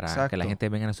puertas para que la gente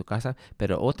venga a su casa,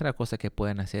 pero otra cosa que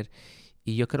pueden hacer,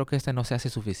 y yo creo que esta no se hace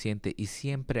suficiente y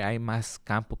siempre hay más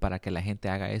campo para que la gente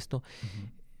haga esto.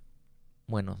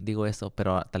 Bueno, digo esto,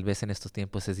 pero tal vez en estos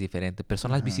tiempos es diferente, pero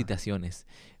son las visitaciones,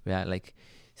 ¿verdad? Like,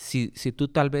 si tú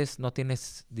tal vez no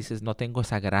tienes, dices, no tengo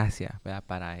esa gracia, ¿verdad?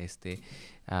 Para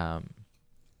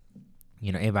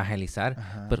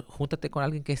evangelizar, pero júntate con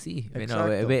alguien que sí.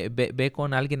 Ve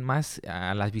con alguien más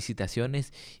a las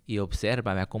visitaciones y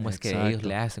observa, ¿verdad? Cómo es que ellos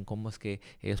le hacen, cómo es que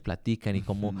ellos platican y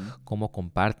cómo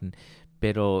comparten.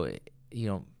 Pero,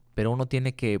 pero uno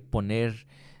tiene que poner,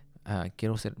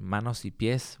 quiero ser manos y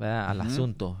pies, ¿verdad? Al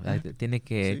asunto. Tiene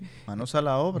que... Sí, manos a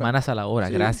la obra. Manos a la obra,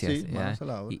 sí, gracias. Sí, manos a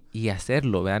la obra. Y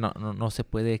hacerlo, ¿verdad? No se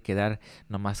puede quedar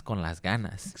nomás con las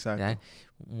ganas. Exacto. ¿verdad?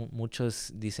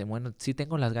 Muchos dicen, bueno, sí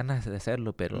tengo las ganas de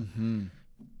hacerlo, pero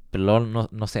luego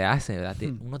no se hace, ¿verdad?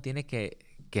 Uno tiene que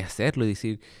hacerlo y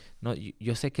decir, no,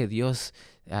 yo sé que Dios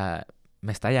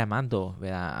me está llamando,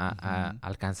 ¿verdad? A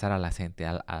alcanzar a la gente,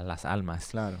 a las almas.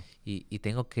 Claro. Y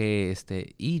tengo que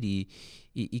ir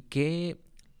y que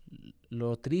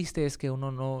lo triste es que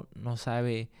uno no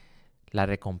sabe la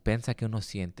recompensa que uno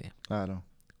siente. Claro.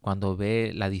 Cuando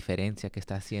ve la diferencia que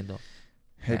está haciendo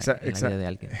en la vida de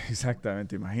alguien.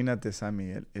 Exactamente. Imagínate,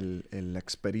 Sammy, la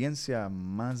experiencia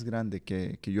más grande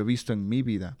que yo he visto en mi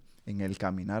vida, en el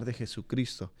caminar de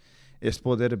Jesucristo, es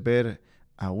poder ver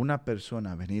a una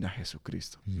persona venir a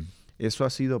Jesucristo. Eso ha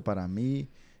sido para mí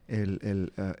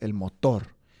el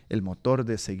motor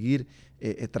de seguir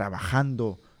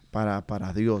trabajando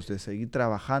para Dios, de seguir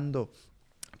trabajando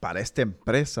para esta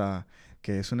empresa,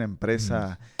 que es una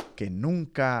empresa que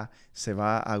nunca se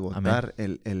va a agotar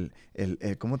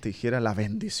como te dijera, la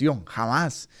bendición,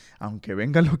 jamás, aunque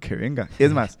venga lo que venga.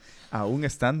 Es más, aún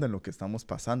estando en lo que estamos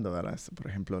pasando, ¿verdad? Por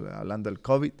ejemplo, hablando del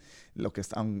COVID,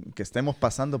 aunque estemos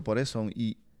pasando por eso,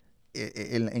 y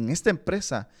en esta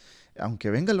empresa,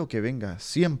 aunque venga lo que venga,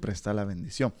 siempre está la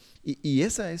bendición. Y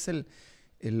esa es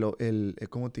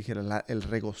como te dijera, el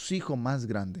regocijo más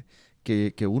grande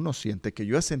que uno siente, que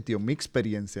yo he sentido mi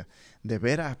experiencia de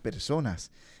ver a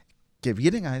personas que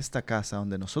vienen a esta casa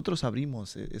donde nosotros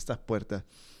abrimos estas puertas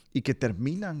y que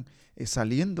terminan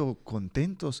saliendo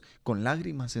contentos con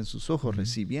lágrimas en sus ojos,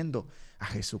 recibiendo a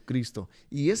Jesucristo.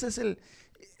 Y ese es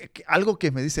algo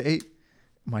que me dice, hey,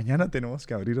 mañana tenemos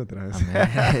que abrir otra vez.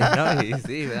 No,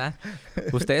 sí, ¿verdad?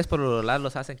 Ustedes por lo lado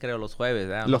los hacen, creo, los jueves,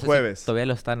 ¿verdad? Los jueves. Si todavía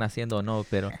lo están haciendo o no,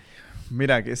 pero...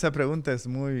 Mira, esa pregunta es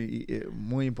muy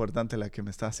importante la que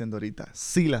me está haciendo ahorita.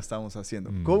 Sí la estamos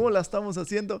haciendo. ¿Cómo la estamos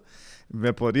haciendo?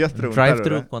 Me podrías preguntar,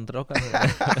 Drive-thru con trocas.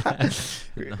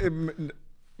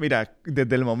 Mira,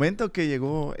 desde el momento que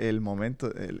llegó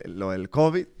lo del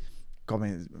COVID,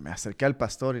 me acerqué al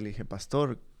pastor y le dije,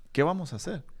 pastor, ¿qué vamos a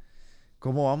hacer?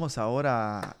 ¿Cómo vamos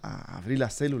ahora a abrir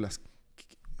las células?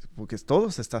 Porque todo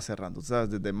se está cerrando. O sea,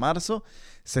 desde marzo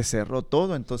se cerró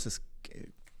todo, entonces,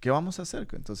 ¿qué vamos a hacer?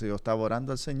 Entonces yo estaba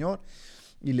orando al Señor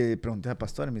y le pregunté al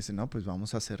pastor y me dice, no, pues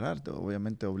vamos a cerrar.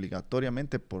 Obviamente,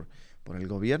 obligatoriamente por el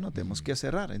gobierno tenemos que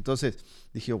cerrar. Entonces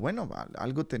dije, bueno,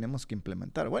 algo tenemos que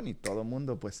implementar. Bueno, y todo el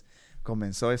mundo pues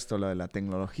comenzó esto, lo de la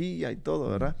tecnología y todo,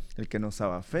 ¿verdad? El que no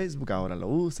usaba Facebook ahora lo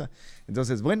usa.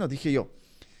 Entonces, bueno, dije yo,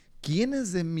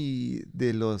 ¿quiénes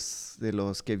de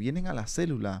los que vienen a la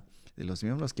célula, de los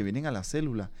miembros que vienen a la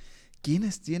célula,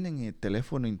 quiénes tienen el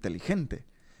teléfono inteligente?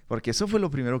 Porque eso fue lo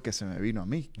primero que se me vino a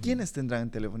mí. ¿Quiénes tendrán un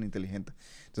teléfono inteligente?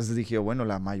 Entonces dije, bueno,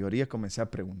 la mayoría comencé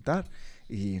a preguntar.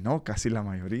 Y no, casi la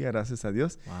mayoría, gracias a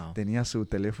Dios, Wow. tenía su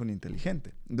teléfono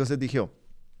inteligente. Entonces dije,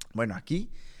 bueno, aquí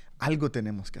algo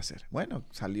tenemos que hacer. Bueno,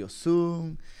 salió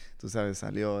Zoom, tú sabes,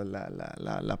 salió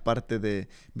la parte de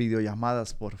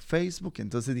videollamadas por Facebook.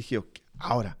 Entonces dije, okay,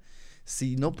 ahora,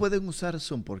 si no pueden usar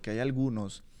Zoom, porque hay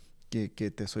algunos que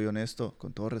te soy honesto,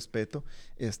 con todo respeto,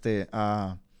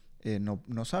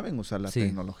 no saben usar la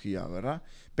tecnología, ¿verdad?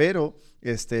 Pero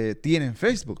tienen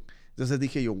Facebook. Entonces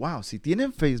dije yo, wow, si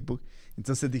tienen Facebook,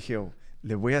 entonces dije,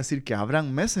 le voy a decir que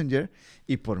abran Messenger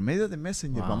y por medio de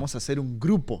Messenger vamos a hacer un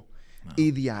grupo.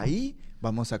 Y de ahí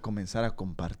vamos a comenzar a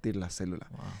compartir la célula.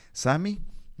 Sammy,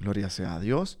 gloria sea a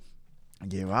Dios,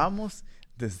 llevamos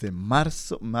desde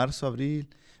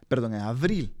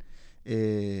abril,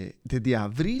 desde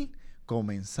abril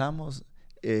comenzamos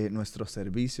nuestros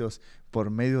servicios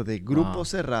por medio de grupo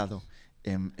cerrado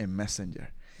en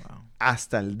Messenger.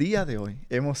 Hasta el día de hoy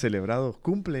hemos celebrado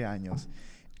cumpleaños,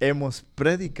 hemos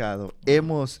predicado,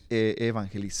 hemos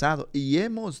evangelizado y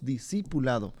hemos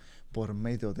discipulado por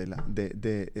medio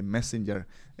de Messenger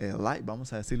Live,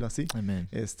 vamos a decirlo así, Amen.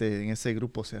 En ese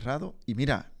grupo cerrado. Y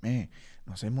mira,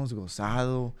 nos hemos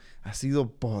gozado, ha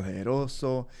sido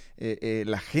poderoso.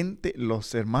 La gente,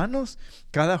 los hermanos,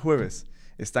 cada jueves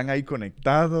están ahí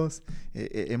conectados.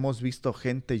 Hemos visto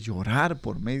gente llorar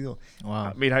por medio.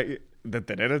 Mira, de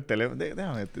tener el teléfono,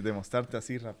 déjame demostrarte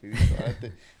así rapidito,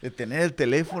 de tener el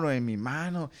teléfono en mi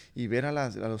mano y ver a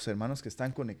los hermanos que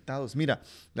están conectados. Mira,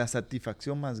 la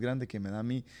satisfacción más grande que me da a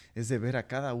mí es de ver a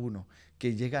cada uno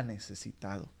que llega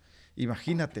necesitado.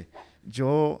 Imagínate,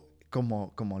 yo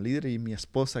como líder y mi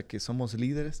esposa que somos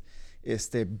líderes,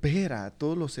 ver a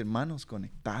todos los hermanos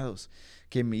conectados,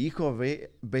 que mi hijo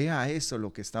vea eso,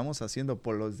 lo que estamos haciendo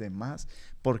por los demás.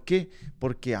 ¿Por qué?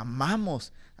 Porque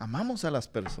amamos a las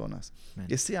personas. Amen.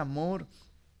 Ese amor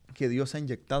que Dios ha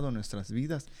inyectado en nuestras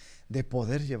vidas, de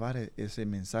poder llevar ese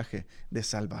mensaje de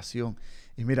salvación.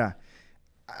 Y mira,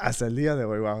 hasta el día de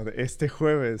hoy, este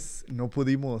jueves no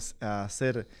pudimos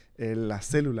hacer la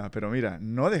célula, pero mira,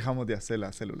 no dejamos de hacer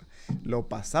la célula. Lo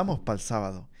pasamos para el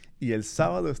sábado. Y el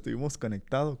sábado estuvimos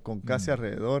conectados con casi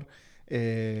alrededor,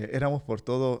 éramos por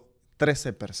todo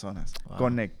 13 personas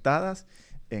conectadas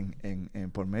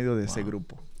por medio de ese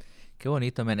grupo. Qué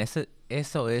bonito, man.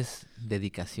 Eso es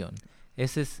dedicación.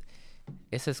 Ese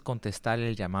es contestar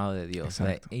el llamado de Dios,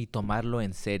 y tomarlo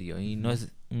en serio. Y no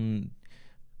es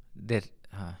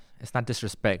it's not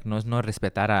disrespect, no es no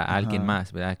respetar a alguien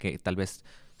más, ¿verdad? Que tal vez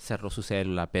cerró su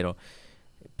célula, pero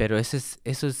eso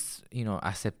es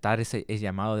aceptar ese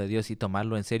llamado de Dios y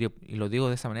tomarlo en serio. Y lo digo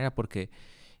de esa manera porque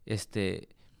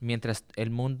mientras el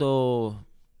mundo,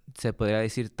 se podría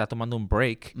decir, está tomando un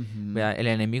break, ¿verdad? El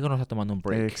enemigo no está tomando un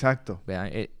break. Exacto.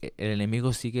 ¿Verdad? El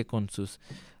enemigo sigue con sus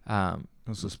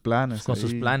planes.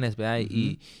 Sus planes, ¿verdad?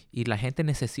 Y la gente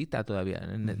necesita todavía,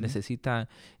 necesita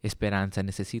esperanza,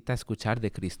 necesita escuchar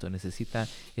de Cristo, necesita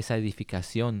esa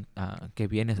edificación que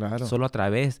viene solo a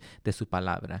través de su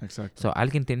palabra. Exacto. So,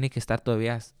 alguien tiene que estar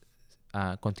todavía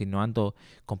continuando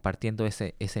compartiendo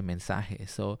ese mensaje.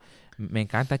 So, me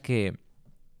encanta que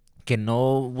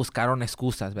no buscaron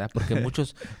excusas, ¿verdad? Porque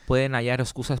muchos pueden hallar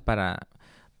excusas para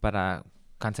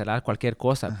cancelar cualquier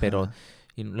cosa, pero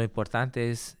lo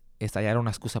importante es hallar una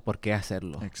excusa por qué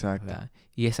hacerlo. Exacto. ¿Verdad?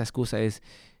 Y esa excusa es,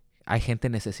 hay gente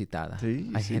necesitada.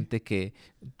 Sí, hay gente que,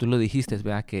 tú lo dijiste,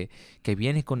 ¿verdad? Que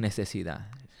viene con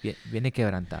necesidad, viene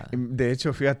quebrantada. De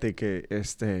hecho, fíjate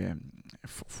que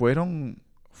fueron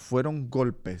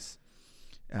golpes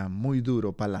muy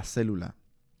duros para la célula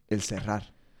el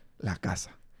cerrar la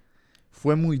casa.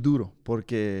 Fue muy duro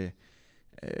porque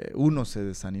unos se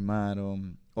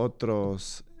desanimaron,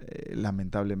 otros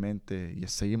lamentablemente, y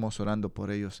seguimos orando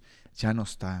por ellos, ya no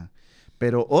están,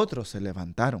 pero otros se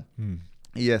levantaron.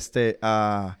 Y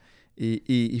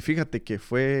y fíjate que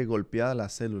fue golpeada la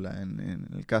célula, en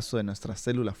el caso de nuestra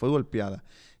célula fue golpeada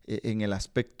en el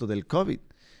aspecto del COVID,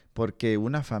 porque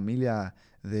una familia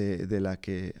de la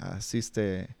que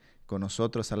asiste con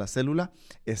nosotros a la célula,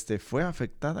 fue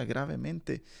afectada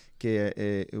gravemente,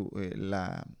 que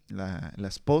la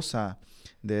esposa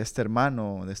de este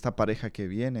hermano, de esta pareja que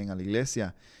vienen a la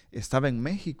iglesia, estaba en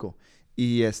México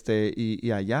y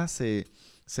allá se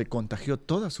contagió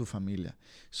toda su familia.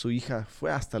 Su hija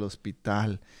fue hasta el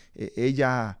hospital.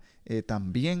 Ella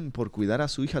también, por cuidar a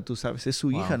su hija, tú sabes, es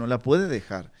su hija, no la puede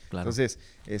dejar. Claro. Entonces,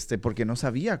 porque no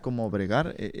sabía cómo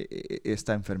bregar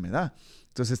esta enfermedad.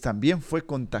 Entonces también fue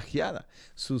contagiada.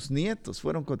 Sus nietos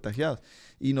fueron contagiados.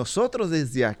 Y nosotros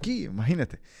desde aquí,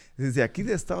 imagínate, desde aquí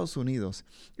de Estados Unidos,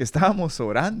 estábamos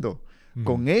orando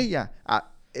con ella.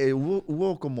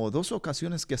 hubo como 2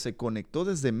 ocasiones que se conectó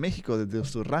desde México, desde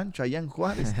su rancho allá en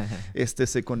Juárez.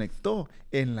 Se conectó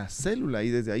en la célula y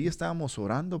desde ahí estábamos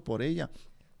orando por ella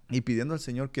y pidiendo al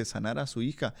Señor que sanara a su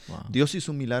hija. Wow. Dios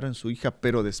hizo un milagro en su hija,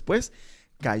 pero después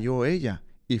cayó ella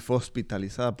y fue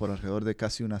hospitalizada por alrededor de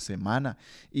casi una semana.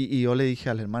 Y yo le dije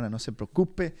a la hermana, no se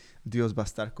preocupe, Dios va a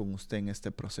estar con usted en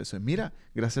este proceso. Y mira,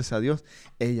 gracias a Dios,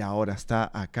 ella ahora está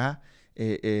acá,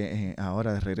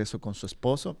 ahora de regreso con su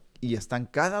esposo, y están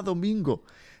cada domingo,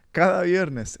 cada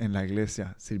viernes en la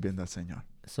iglesia sirviendo al Señor.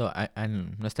 So,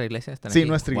 ¿en nuestra iglesia están Sí, aquí?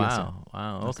 nuestra iglesia.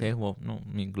 Wow, ok. Así. Well, no,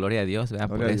 gloria a Dios, ¿verdad?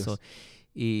 Gloria Por a eso. Dios.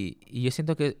 Y yo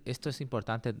siento que esto es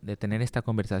importante de tener esta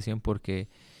conversación porque,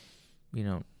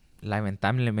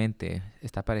 lamentablemente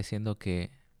está pareciendo que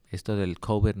esto del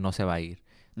COVID no se va a ir.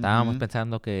 Estábamos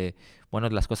pensando que, bueno,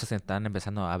 las cosas se están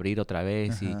empezando a abrir otra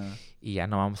vez y ya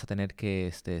no vamos a tener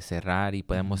que cerrar y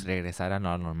podemos regresar a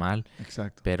lo normal.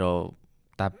 Exacto. Pero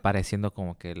está pareciendo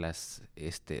como que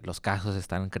los casos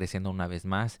están creciendo una vez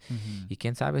más. Y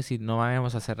quién sabe si no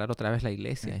vamos a cerrar otra vez la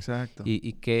iglesia. Exacto.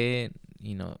 Y qué,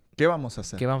 ¿Qué vamos a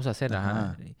hacer? ¿qué vamos a hacer?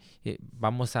 Ajá.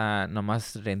 Vamos a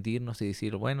nomás rendirnos y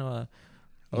decir, bueno...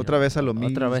 Otra vez a lo mismo,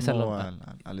 otra vez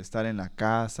al estar en la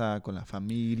casa, con la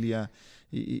familia.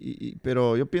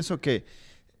 Pero yo pienso que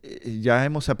ya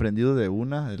hemos aprendido de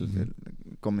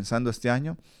comenzando este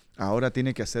año. Ahora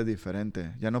tiene que ser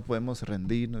diferente. Ya no podemos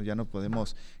rendirnos, ya no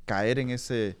podemos caer en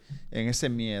ese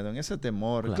miedo, en ese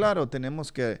temor. Claro,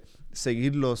 tenemos que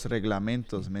seguir los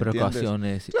reglamentos, ¿me precauciones.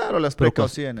 entiendes? Claro, las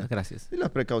precauciones. Gracias. Y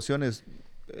las precauciones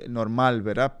normal,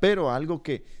 ¿verdad? Pero algo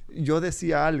que yo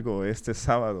decía algo este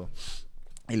sábado,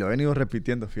 y lo he venido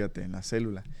repitiendo, fíjate, en la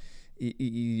célula.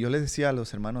 Y yo les decía a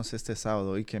los hermanos este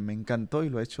sábado, y que me encantó y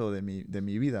lo he hecho de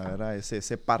mi vida, ¿verdad?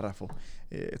 Ese párrafo.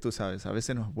 Tú sabes, a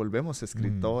veces nos volvemos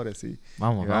escritores.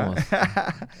 Vamos.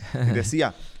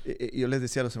 Y yo les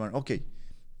decía a los hermanos, ok,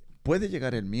 puede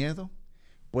llegar el miedo,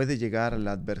 puede llegar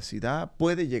la adversidad,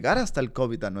 puede llegar hasta el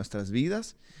COVID a nuestras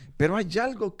vidas, pero hay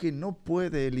algo que no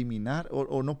puede eliminar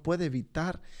o no puede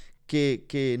evitar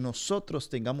que nosotros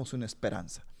tengamos una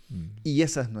esperanza. Y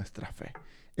esa es nuestra fe.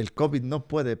 El COVID no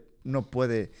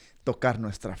puede tocar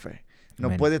nuestra fe. No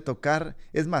Amén. puede tocar,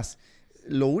 es más,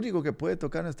 lo único que puede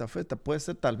tocar nuestra fe puede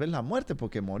ser tal vez la muerte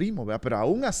porque morimos, ¿verdad? Pero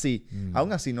aún así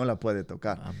no la puede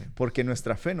tocar. Amén. Porque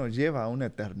nuestra fe nos lleva a una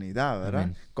eternidad, ¿verdad?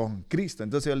 Amén. Con Cristo.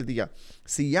 Entonces yo les diga,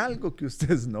 si algo que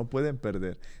ustedes no pueden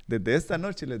perder, desde esta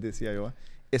noche les decía yo,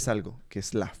 es algo que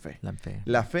es la fe.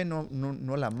 La fe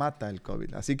no la mata el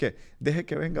COVID. Así que deje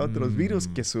que venga otros virus,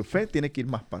 que su fe tiene que ir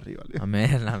más para arriba.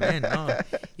 Amén. ¿No?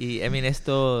 Y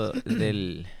esto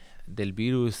del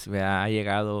virus ha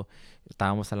llegado,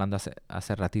 estábamos hablando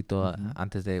hace ratito,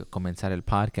 antes de comenzar el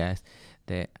podcast,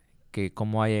 de que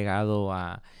cómo ha llegado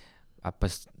a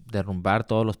pues derrumbar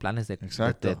todos los planes de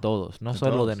todos. No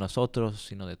solo de nosotros,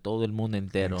 sino de todo el mundo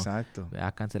entero. Exacto.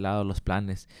 Ha cancelado los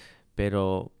planes.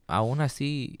 Pero aún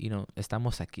así,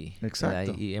 estamos aquí.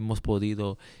 Exacto. Y hemos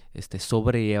podido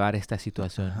sobrellevar esta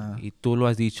situación. Y tú lo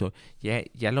has dicho,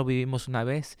 ya lo vivimos una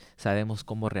vez, sabemos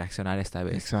cómo reaccionar esta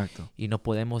vez. Exacto. Y no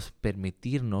podemos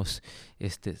permitirnos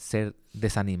ser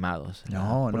desanimados.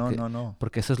 No.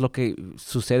 Porque eso es lo que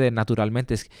sucede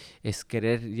naturalmente, es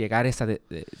querer llegar a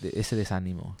ese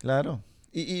desánimo. Claro.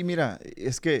 Y mira,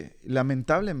 es que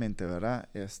lamentablemente, ¿verdad?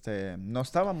 No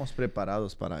estábamos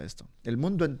preparados para esto. El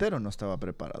mundo entero no estaba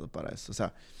preparado para esto. O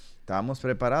sea, estábamos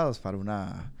preparados para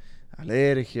una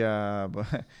alergia,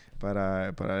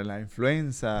 para la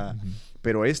influenza,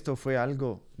 pero esto fue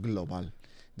algo global.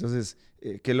 Entonces,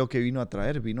 ¿qué es lo que vino a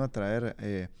traer? Vino a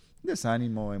traer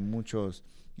desánimo en muchos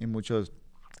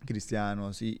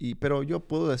cristianos. Pero yo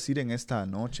puedo decir en esta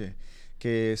noche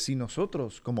que si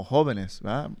nosotros como jóvenes,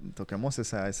 ¿verdad? Toquemos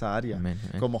esa área, Amén.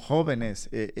 como jóvenes,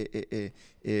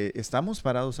 estamos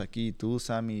parados aquí, tú,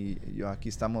 Sam y yo aquí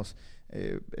estamos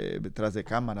detrás de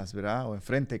cámaras, ¿verdad? O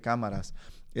enfrente de cámaras,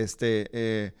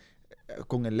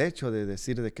 con el hecho de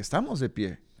decir de que estamos de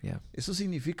pie. Yeah. Eso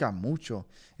significa mucho,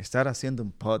 estar haciendo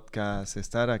un podcast,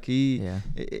 estar aquí. Yeah.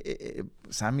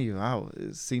 Sammy, wow,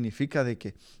 significa de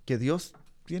que Dios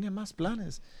tiene más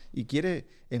planes y quiere,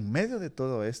 en medio de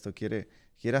todo esto, quiere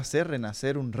hacer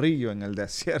renacer un río en el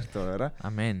desierto, ¿verdad?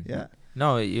 Amén. Yeah.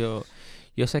 No, yo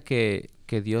sé que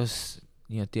Dios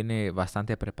tiene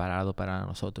bastante preparado para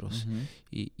nosotros.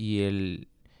 Y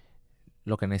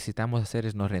lo que necesitamos hacer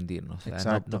es no rendirnos.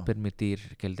 No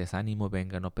permitir que el desánimo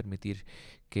venga, no permitir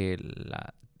que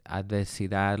la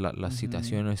adversidad, las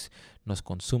situaciones nos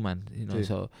consuman.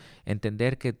 Sí.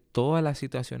 Entender que todas las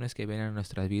situaciones que vienen en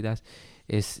nuestras vidas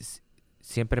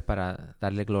siempre para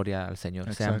darle gloria al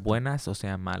Señor, sean Exacto. buenas o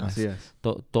sean Así malas. es.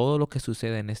 Todo lo que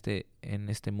sucede en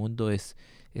este mundo es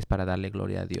para darle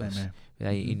gloria a Dios, Amén.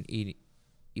 ¿verdad? Ujú.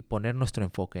 Y poner nuestro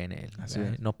enfoque en Él, Así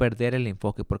 ¿verdad? es. No perder el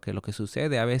enfoque, porque lo que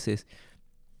sucede a veces,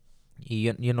 y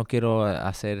yo no quiero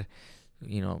hacer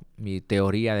mi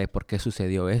teoría de por qué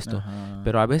sucedió esto, Ajá.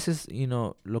 pero a veces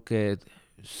lo que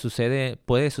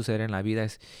puede suceder en la vida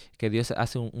es que Dios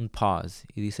hace un pause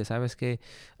y dice, ¿sabes qué?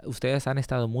 Ustedes han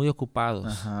estado muy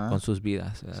ocupados con Ajá. sus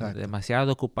vidas, Exacto.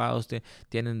 demasiado ocupados,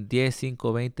 tienen 10,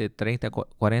 5, 20, 30,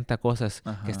 40 cosas que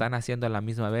Ajá. están haciendo a la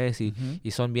misma vez Ujú. y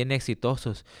son bien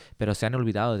exitosos, pero se han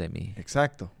olvidado de mí.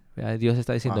 Exacto. ¿Verdad? Dios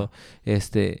está diciendo, Wow.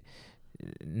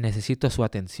 necesito su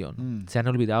atención. Mm. Se han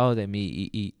olvidado de mí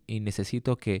y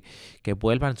necesito que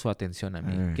vuelvan su atención a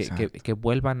mí, Exacto. que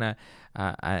vuelvan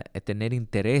a tener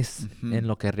interés Ujú. en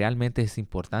lo que realmente es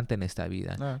importante en esta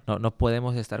vida. Claro. No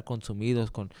podemos estar consumidos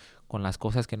con las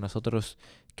cosas que nosotros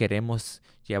queremos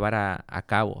llevar a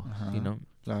cabo, Ajá.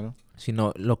 Claro.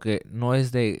 sino lo que no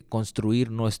es de construir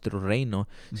nuestro reino,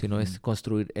 sino Ujú. es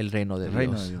construir el reino de El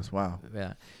reino de Dios. Dios. Wow.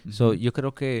 ¿Verdad? Ujú. Yo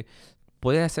creo que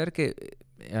puede ser que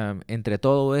entre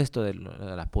todo esto de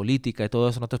la política y todo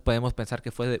eso, nosotros podemos pensar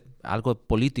que fue algo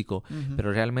político, Ujú.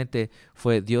 pero realmente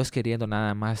fue Dios queriendo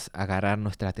nada más agarrar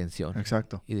nuestra atención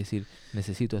Exacto. y decir,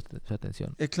 necesito su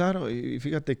atención. Claro, y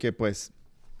fíjate que pues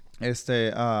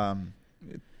este,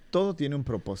 todo tiene un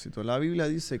propósito. La Biblia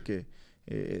dice que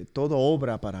todo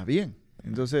obra para bien.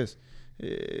 Entonces,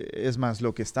 es más,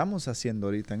 lo que estamos haciendo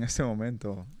ahorita en este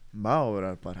momento va a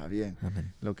obrar para bien.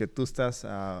 Amén. Lo que tú estás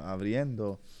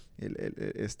abriendo,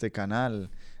 este canal,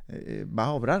 va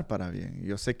a obrar para bien.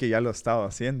 Yo sé que ya lo he estado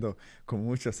haciendo con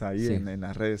muchos ahí Sí. en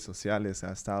las redes sociales,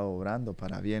 ha estado obrando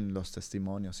para bien los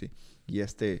testimonios y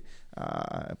este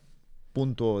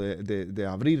punto de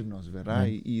abrirnos, ¿verdad?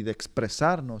 Amén. Y de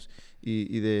expresarnos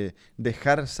y de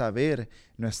dejar saber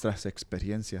nuestras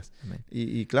experiencias. Amén.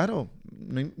 Y claro,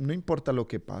 no importa lo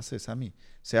que pase, Sammy,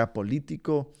 sea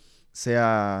político,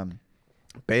 sea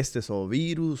pestes o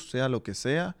virus, sea lo que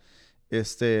sea,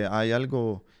 hay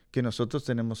algo que nosotros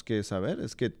tenemos que saber,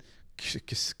 es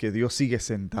que Dios sigue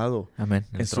sentado Amén.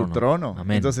 en su trono.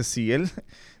 Amén. Entonces, si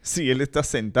Él está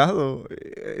sentado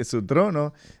en su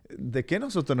trono, ¿de qué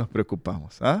nosotros nos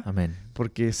preocupamos? ¿Ah? Amén.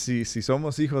 Porque si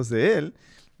somos hijos de Él,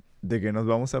 ¿de qué nos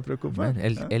vamos a preocupar?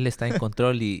 Amén. ¿Ah? Él está en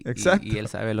control y Exacto, Él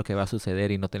sabe lo que va a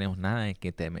suceder y no tenemos nada en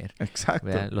que temer. exacto.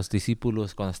 ¿Verdad? Los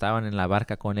discípulos cuando estaban en la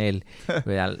barca con Él,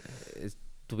 ¿verdad?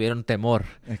 Tuvieron temor,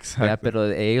 ¿verdad? Exacto. Pero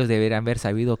ellos deberían haber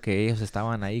sabido que ellos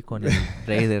estaban ahí con el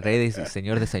Rey de Reyes y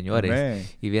Señor de Señores Amén.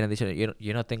 y hubieran dicho,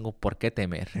 yo no tengo por qué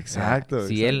temer, ¿verdad? Exacto,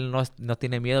 Si exacto. Él no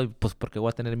tiene miedo, pues ¿por qué voy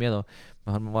a tener miedo?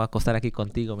 Mejor me voy a acostar aquí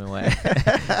contigo, me voy a, me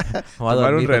voy a Tomar un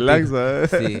dormir relax, contigo.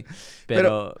 ¿verdad? Sí,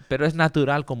 pero es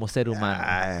natural como ser humano,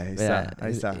 Ahí ¿verdad? está,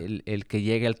 ahí está. El que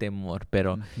llegue el temor,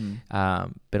 pero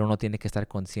uno tiene que estar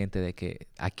consciente de que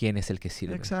a quién es el que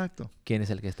sirve, Exacto. quién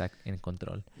es el que está en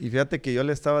control. Y fíjate que yo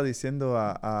le estaba diciendo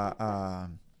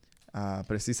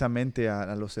precisamente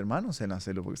a los hermanos en la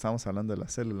célula, porque estábamos hablando de la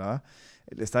célula, ¿va?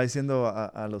 Le estaba diciendo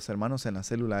a los hermanos en la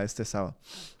célula este sábado.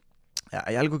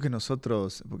 Hay algo que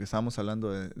nosotros, porque estábamos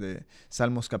hablando de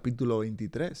Salmos capítulo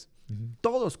 23,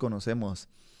 todos conocemos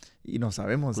y nos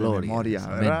sabemos de memoria,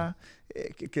 ¿verdad?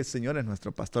 Que el Señor es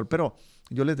nuestro pastor. Pero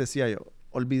yo les decía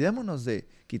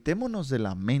quitémonos de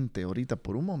la mente ahorita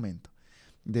por un momento,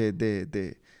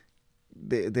 de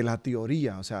la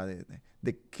teoría, o sea,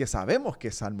 de que sabemos que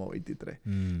es Salmo 23.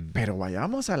 Pero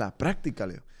vayamos a la práctica,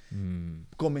 Leo.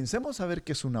 Comencemos a ver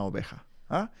qué es una oveja.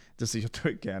 ¿Ah? Entonces yo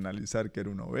tuve que analizar qué era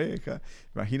una oveja.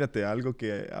 Imagínate algo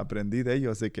que aprendí de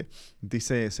ellos, de que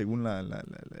dice, según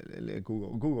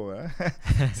Google, ¿verdad?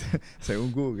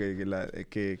 Según Google,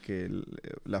 que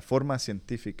la forma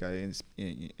científica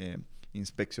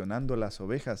inspeccionando las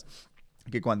ovejas,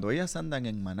 que cuando ellas andan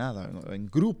en manada, en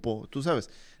grupo, tú sabes,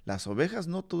 las ovejas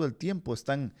no todo el tiempo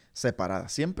están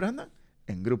separadas, siempre andan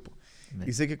en grupo.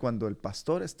 Dice que cuando el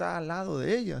pastor está al lado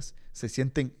de ellas, se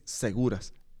sienten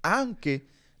seguras, aunque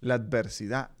la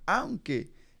adversidad,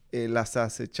 aunque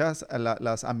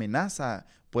las amenazas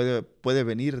puede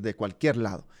venir de cualquier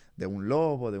lado, de un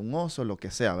lobo, de un oso, lo que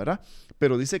sea, ¿verdad?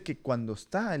 Pero dice que cuando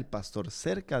está el pastor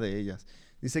cerca de ellas,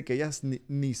 dice que ellas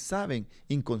ni saben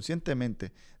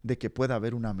inconscientemente de que pueda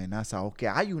haber una amenaza o que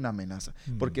hay una amenaza,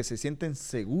 porque se sienten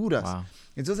seguras. Wow.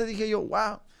 Entonces dije yo,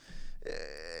 wow,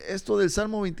 esto del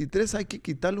Salmo 23 hay que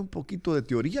quitarle un poquito de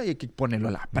teoría y hay que ponerlo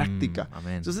a la práctica.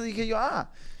 Entonces dije yo,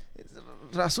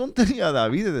 razón tenía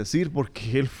David de decir,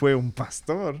 porque él fue un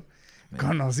pastor,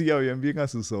 conocía bien a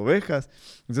sus ovejas.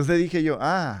 Entonces dije yo,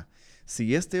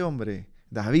 si este hombre,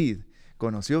 David,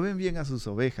 conoció bien a sus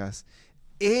ovejas,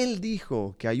 Él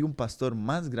dijo que hay un pastor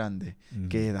más grande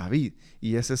que David,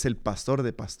 y ese es el pastor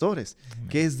de pastores,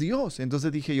 que es Dios.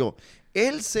 Entonces dije yo,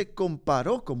 él se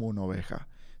comparó como una oveja,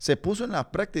 se puso en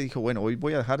la práctica y dijo, bueno, hoy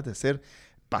voy a dejar de ser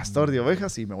pastor de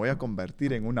ovejas y me voy a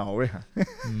convertir en una oveja.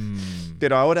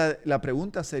 Pero ahora la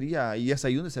pregunta sería, y es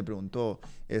ahí donde se preguntó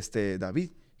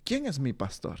David, ¿quién es mi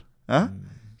pastor? ¿Ah?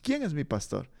 ¿Quién es mi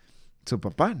pastor? Su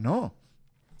papá, no.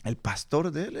 El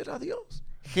pastor de él era Dios.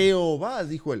 Jehová,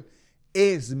 dijo él,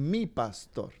 es mi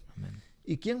pastor. Amén.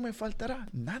 ¿Y quién me faltará?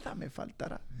 Nada me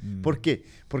faltará. ¿Por qué?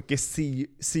 Porque si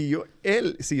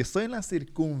estoy en la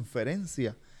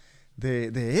circunferencia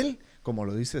de él, como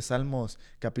lo dice Salmos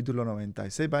capítulo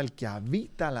 96, va, el que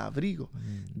habita al abrigo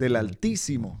del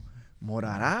Altísimo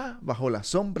morará bajo la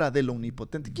sombra del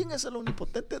Omnipotente. ¿Quién es el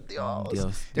Omnipotente? Dios.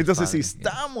 Dios, Entonces,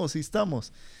 Padre, si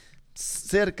estamos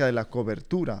cerca de la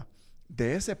cobertura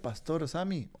de ese pastor,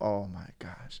 Sammy, oh my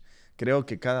gosh, creo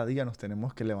que cada día nos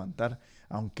tenemos que levantar,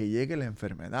 aunque llegue la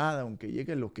enfermedad, aunque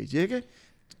llegue lo que llegue,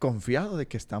 confiado de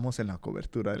que estamos en la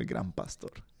cobertura del gran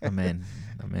pastor. Amén,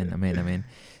 amén, amén, amén.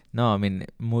 No, amén,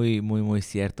 muy, muy, muy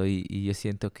cierto. Y yo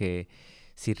siento que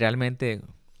si realmente,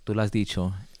 tú lo has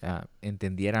dicho,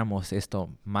 entendiéramos esto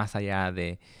más allá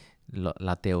de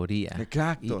la teoría.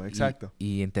 Exacto, exacto.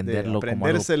 Y entenderlo De como algo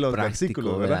aprenderse los práctico,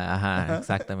 versículos, ¿verdad? Ajá,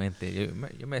 exactamente.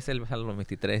 Yo me sé el Salmo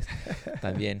 23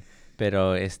 también.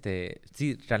 Pero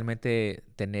sí, realmente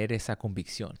tener esa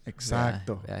convicción,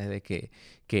 Exacto. ¿verdad? De que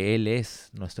Él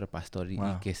es nuestro pastor y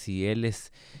que si Él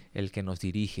es el que nos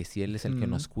dirige, si Él es el que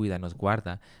nos cuida, nos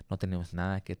guarda, no tenemos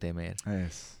nada que temer.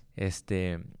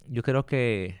 Yo creo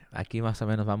que aquí más o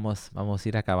menos vamos a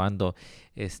ir acabando.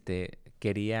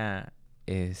 Quería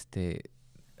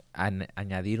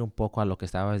añadir un poco a lo que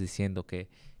estabas diciendo, que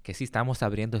sí estamos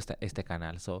abriendo este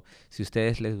canal. So, si a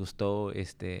ustedes les gustó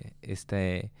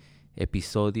este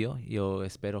episodio, yo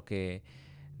espero que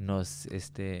nos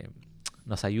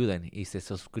ayuden y se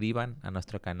suscriban a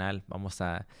nuestro canal. Vamos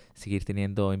a seguir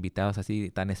teniendo invitados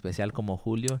así tan especial como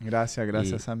Julio.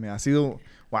 Gracias, Sammy. Ha sido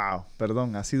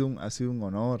un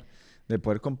honor de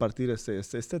poder compartir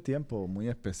este tiempo muy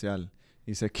especial.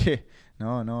 Y sé que ya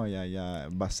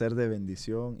va a ser de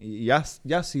bendición y ya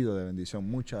ha sido de bendición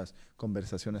muchas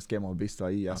conversaciones que hemos visto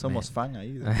ahí. Ya somos fan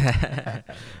ahí.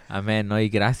 Amén. No, y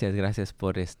gracias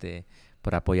por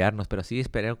apoyarnos. Pero sí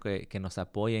espero que nos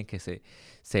apoyen, que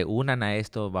se unan a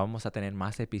esto. Vamos a tener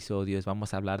más episodios.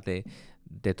 Vamos a hablar de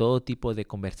todo tipo de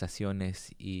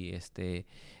conversaciones y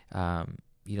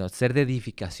ser de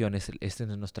edificación. Esta es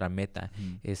nuestra meta.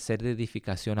 Es ser de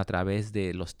edificación a través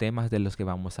de los temas de los que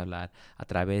vamos a hablar, a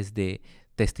través de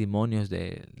testimonios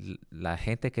de la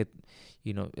gente que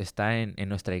está en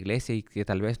nuestra iglesia y que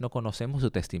tal vez no conocemos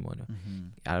su testimonio.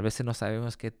 A veces no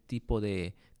sabemos qué tipo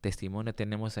de testimonio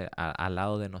tenemos al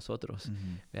lado de nosotros,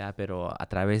 ¿verdad? Pero a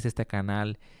través de este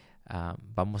canal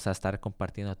vamos a estar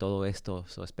compartiendo todo esto.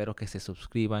 Espero que se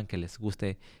suscriban, que les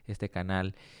guste este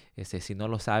canal. Si no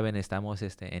lo saben, estamos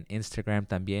en Instagram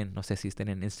también. No sé si estén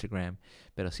en Instagram,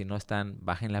 pero si no están,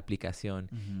 bajen la aplicación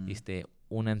y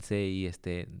únanse y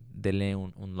denle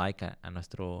un like a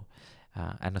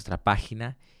nuestra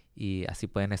página y así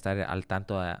pueden estar al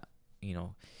tanto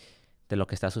de lo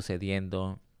que está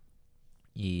sucediendo.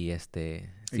 Y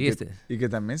y que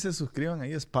también se suscriban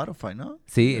ahí a Spotify, ¿no?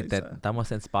 Sí, estamos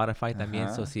en Spotify también,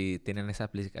 si tienen esa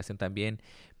aplicación también,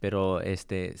 pero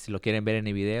si lo quieren ver en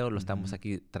el video, lo estamos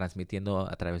aquí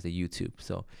transmitiendo a través de YouTube.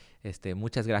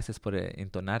 Muchas gracias por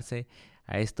entonarse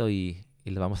a esto y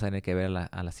lo vamos a tener que ver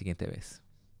a la siguiente vez.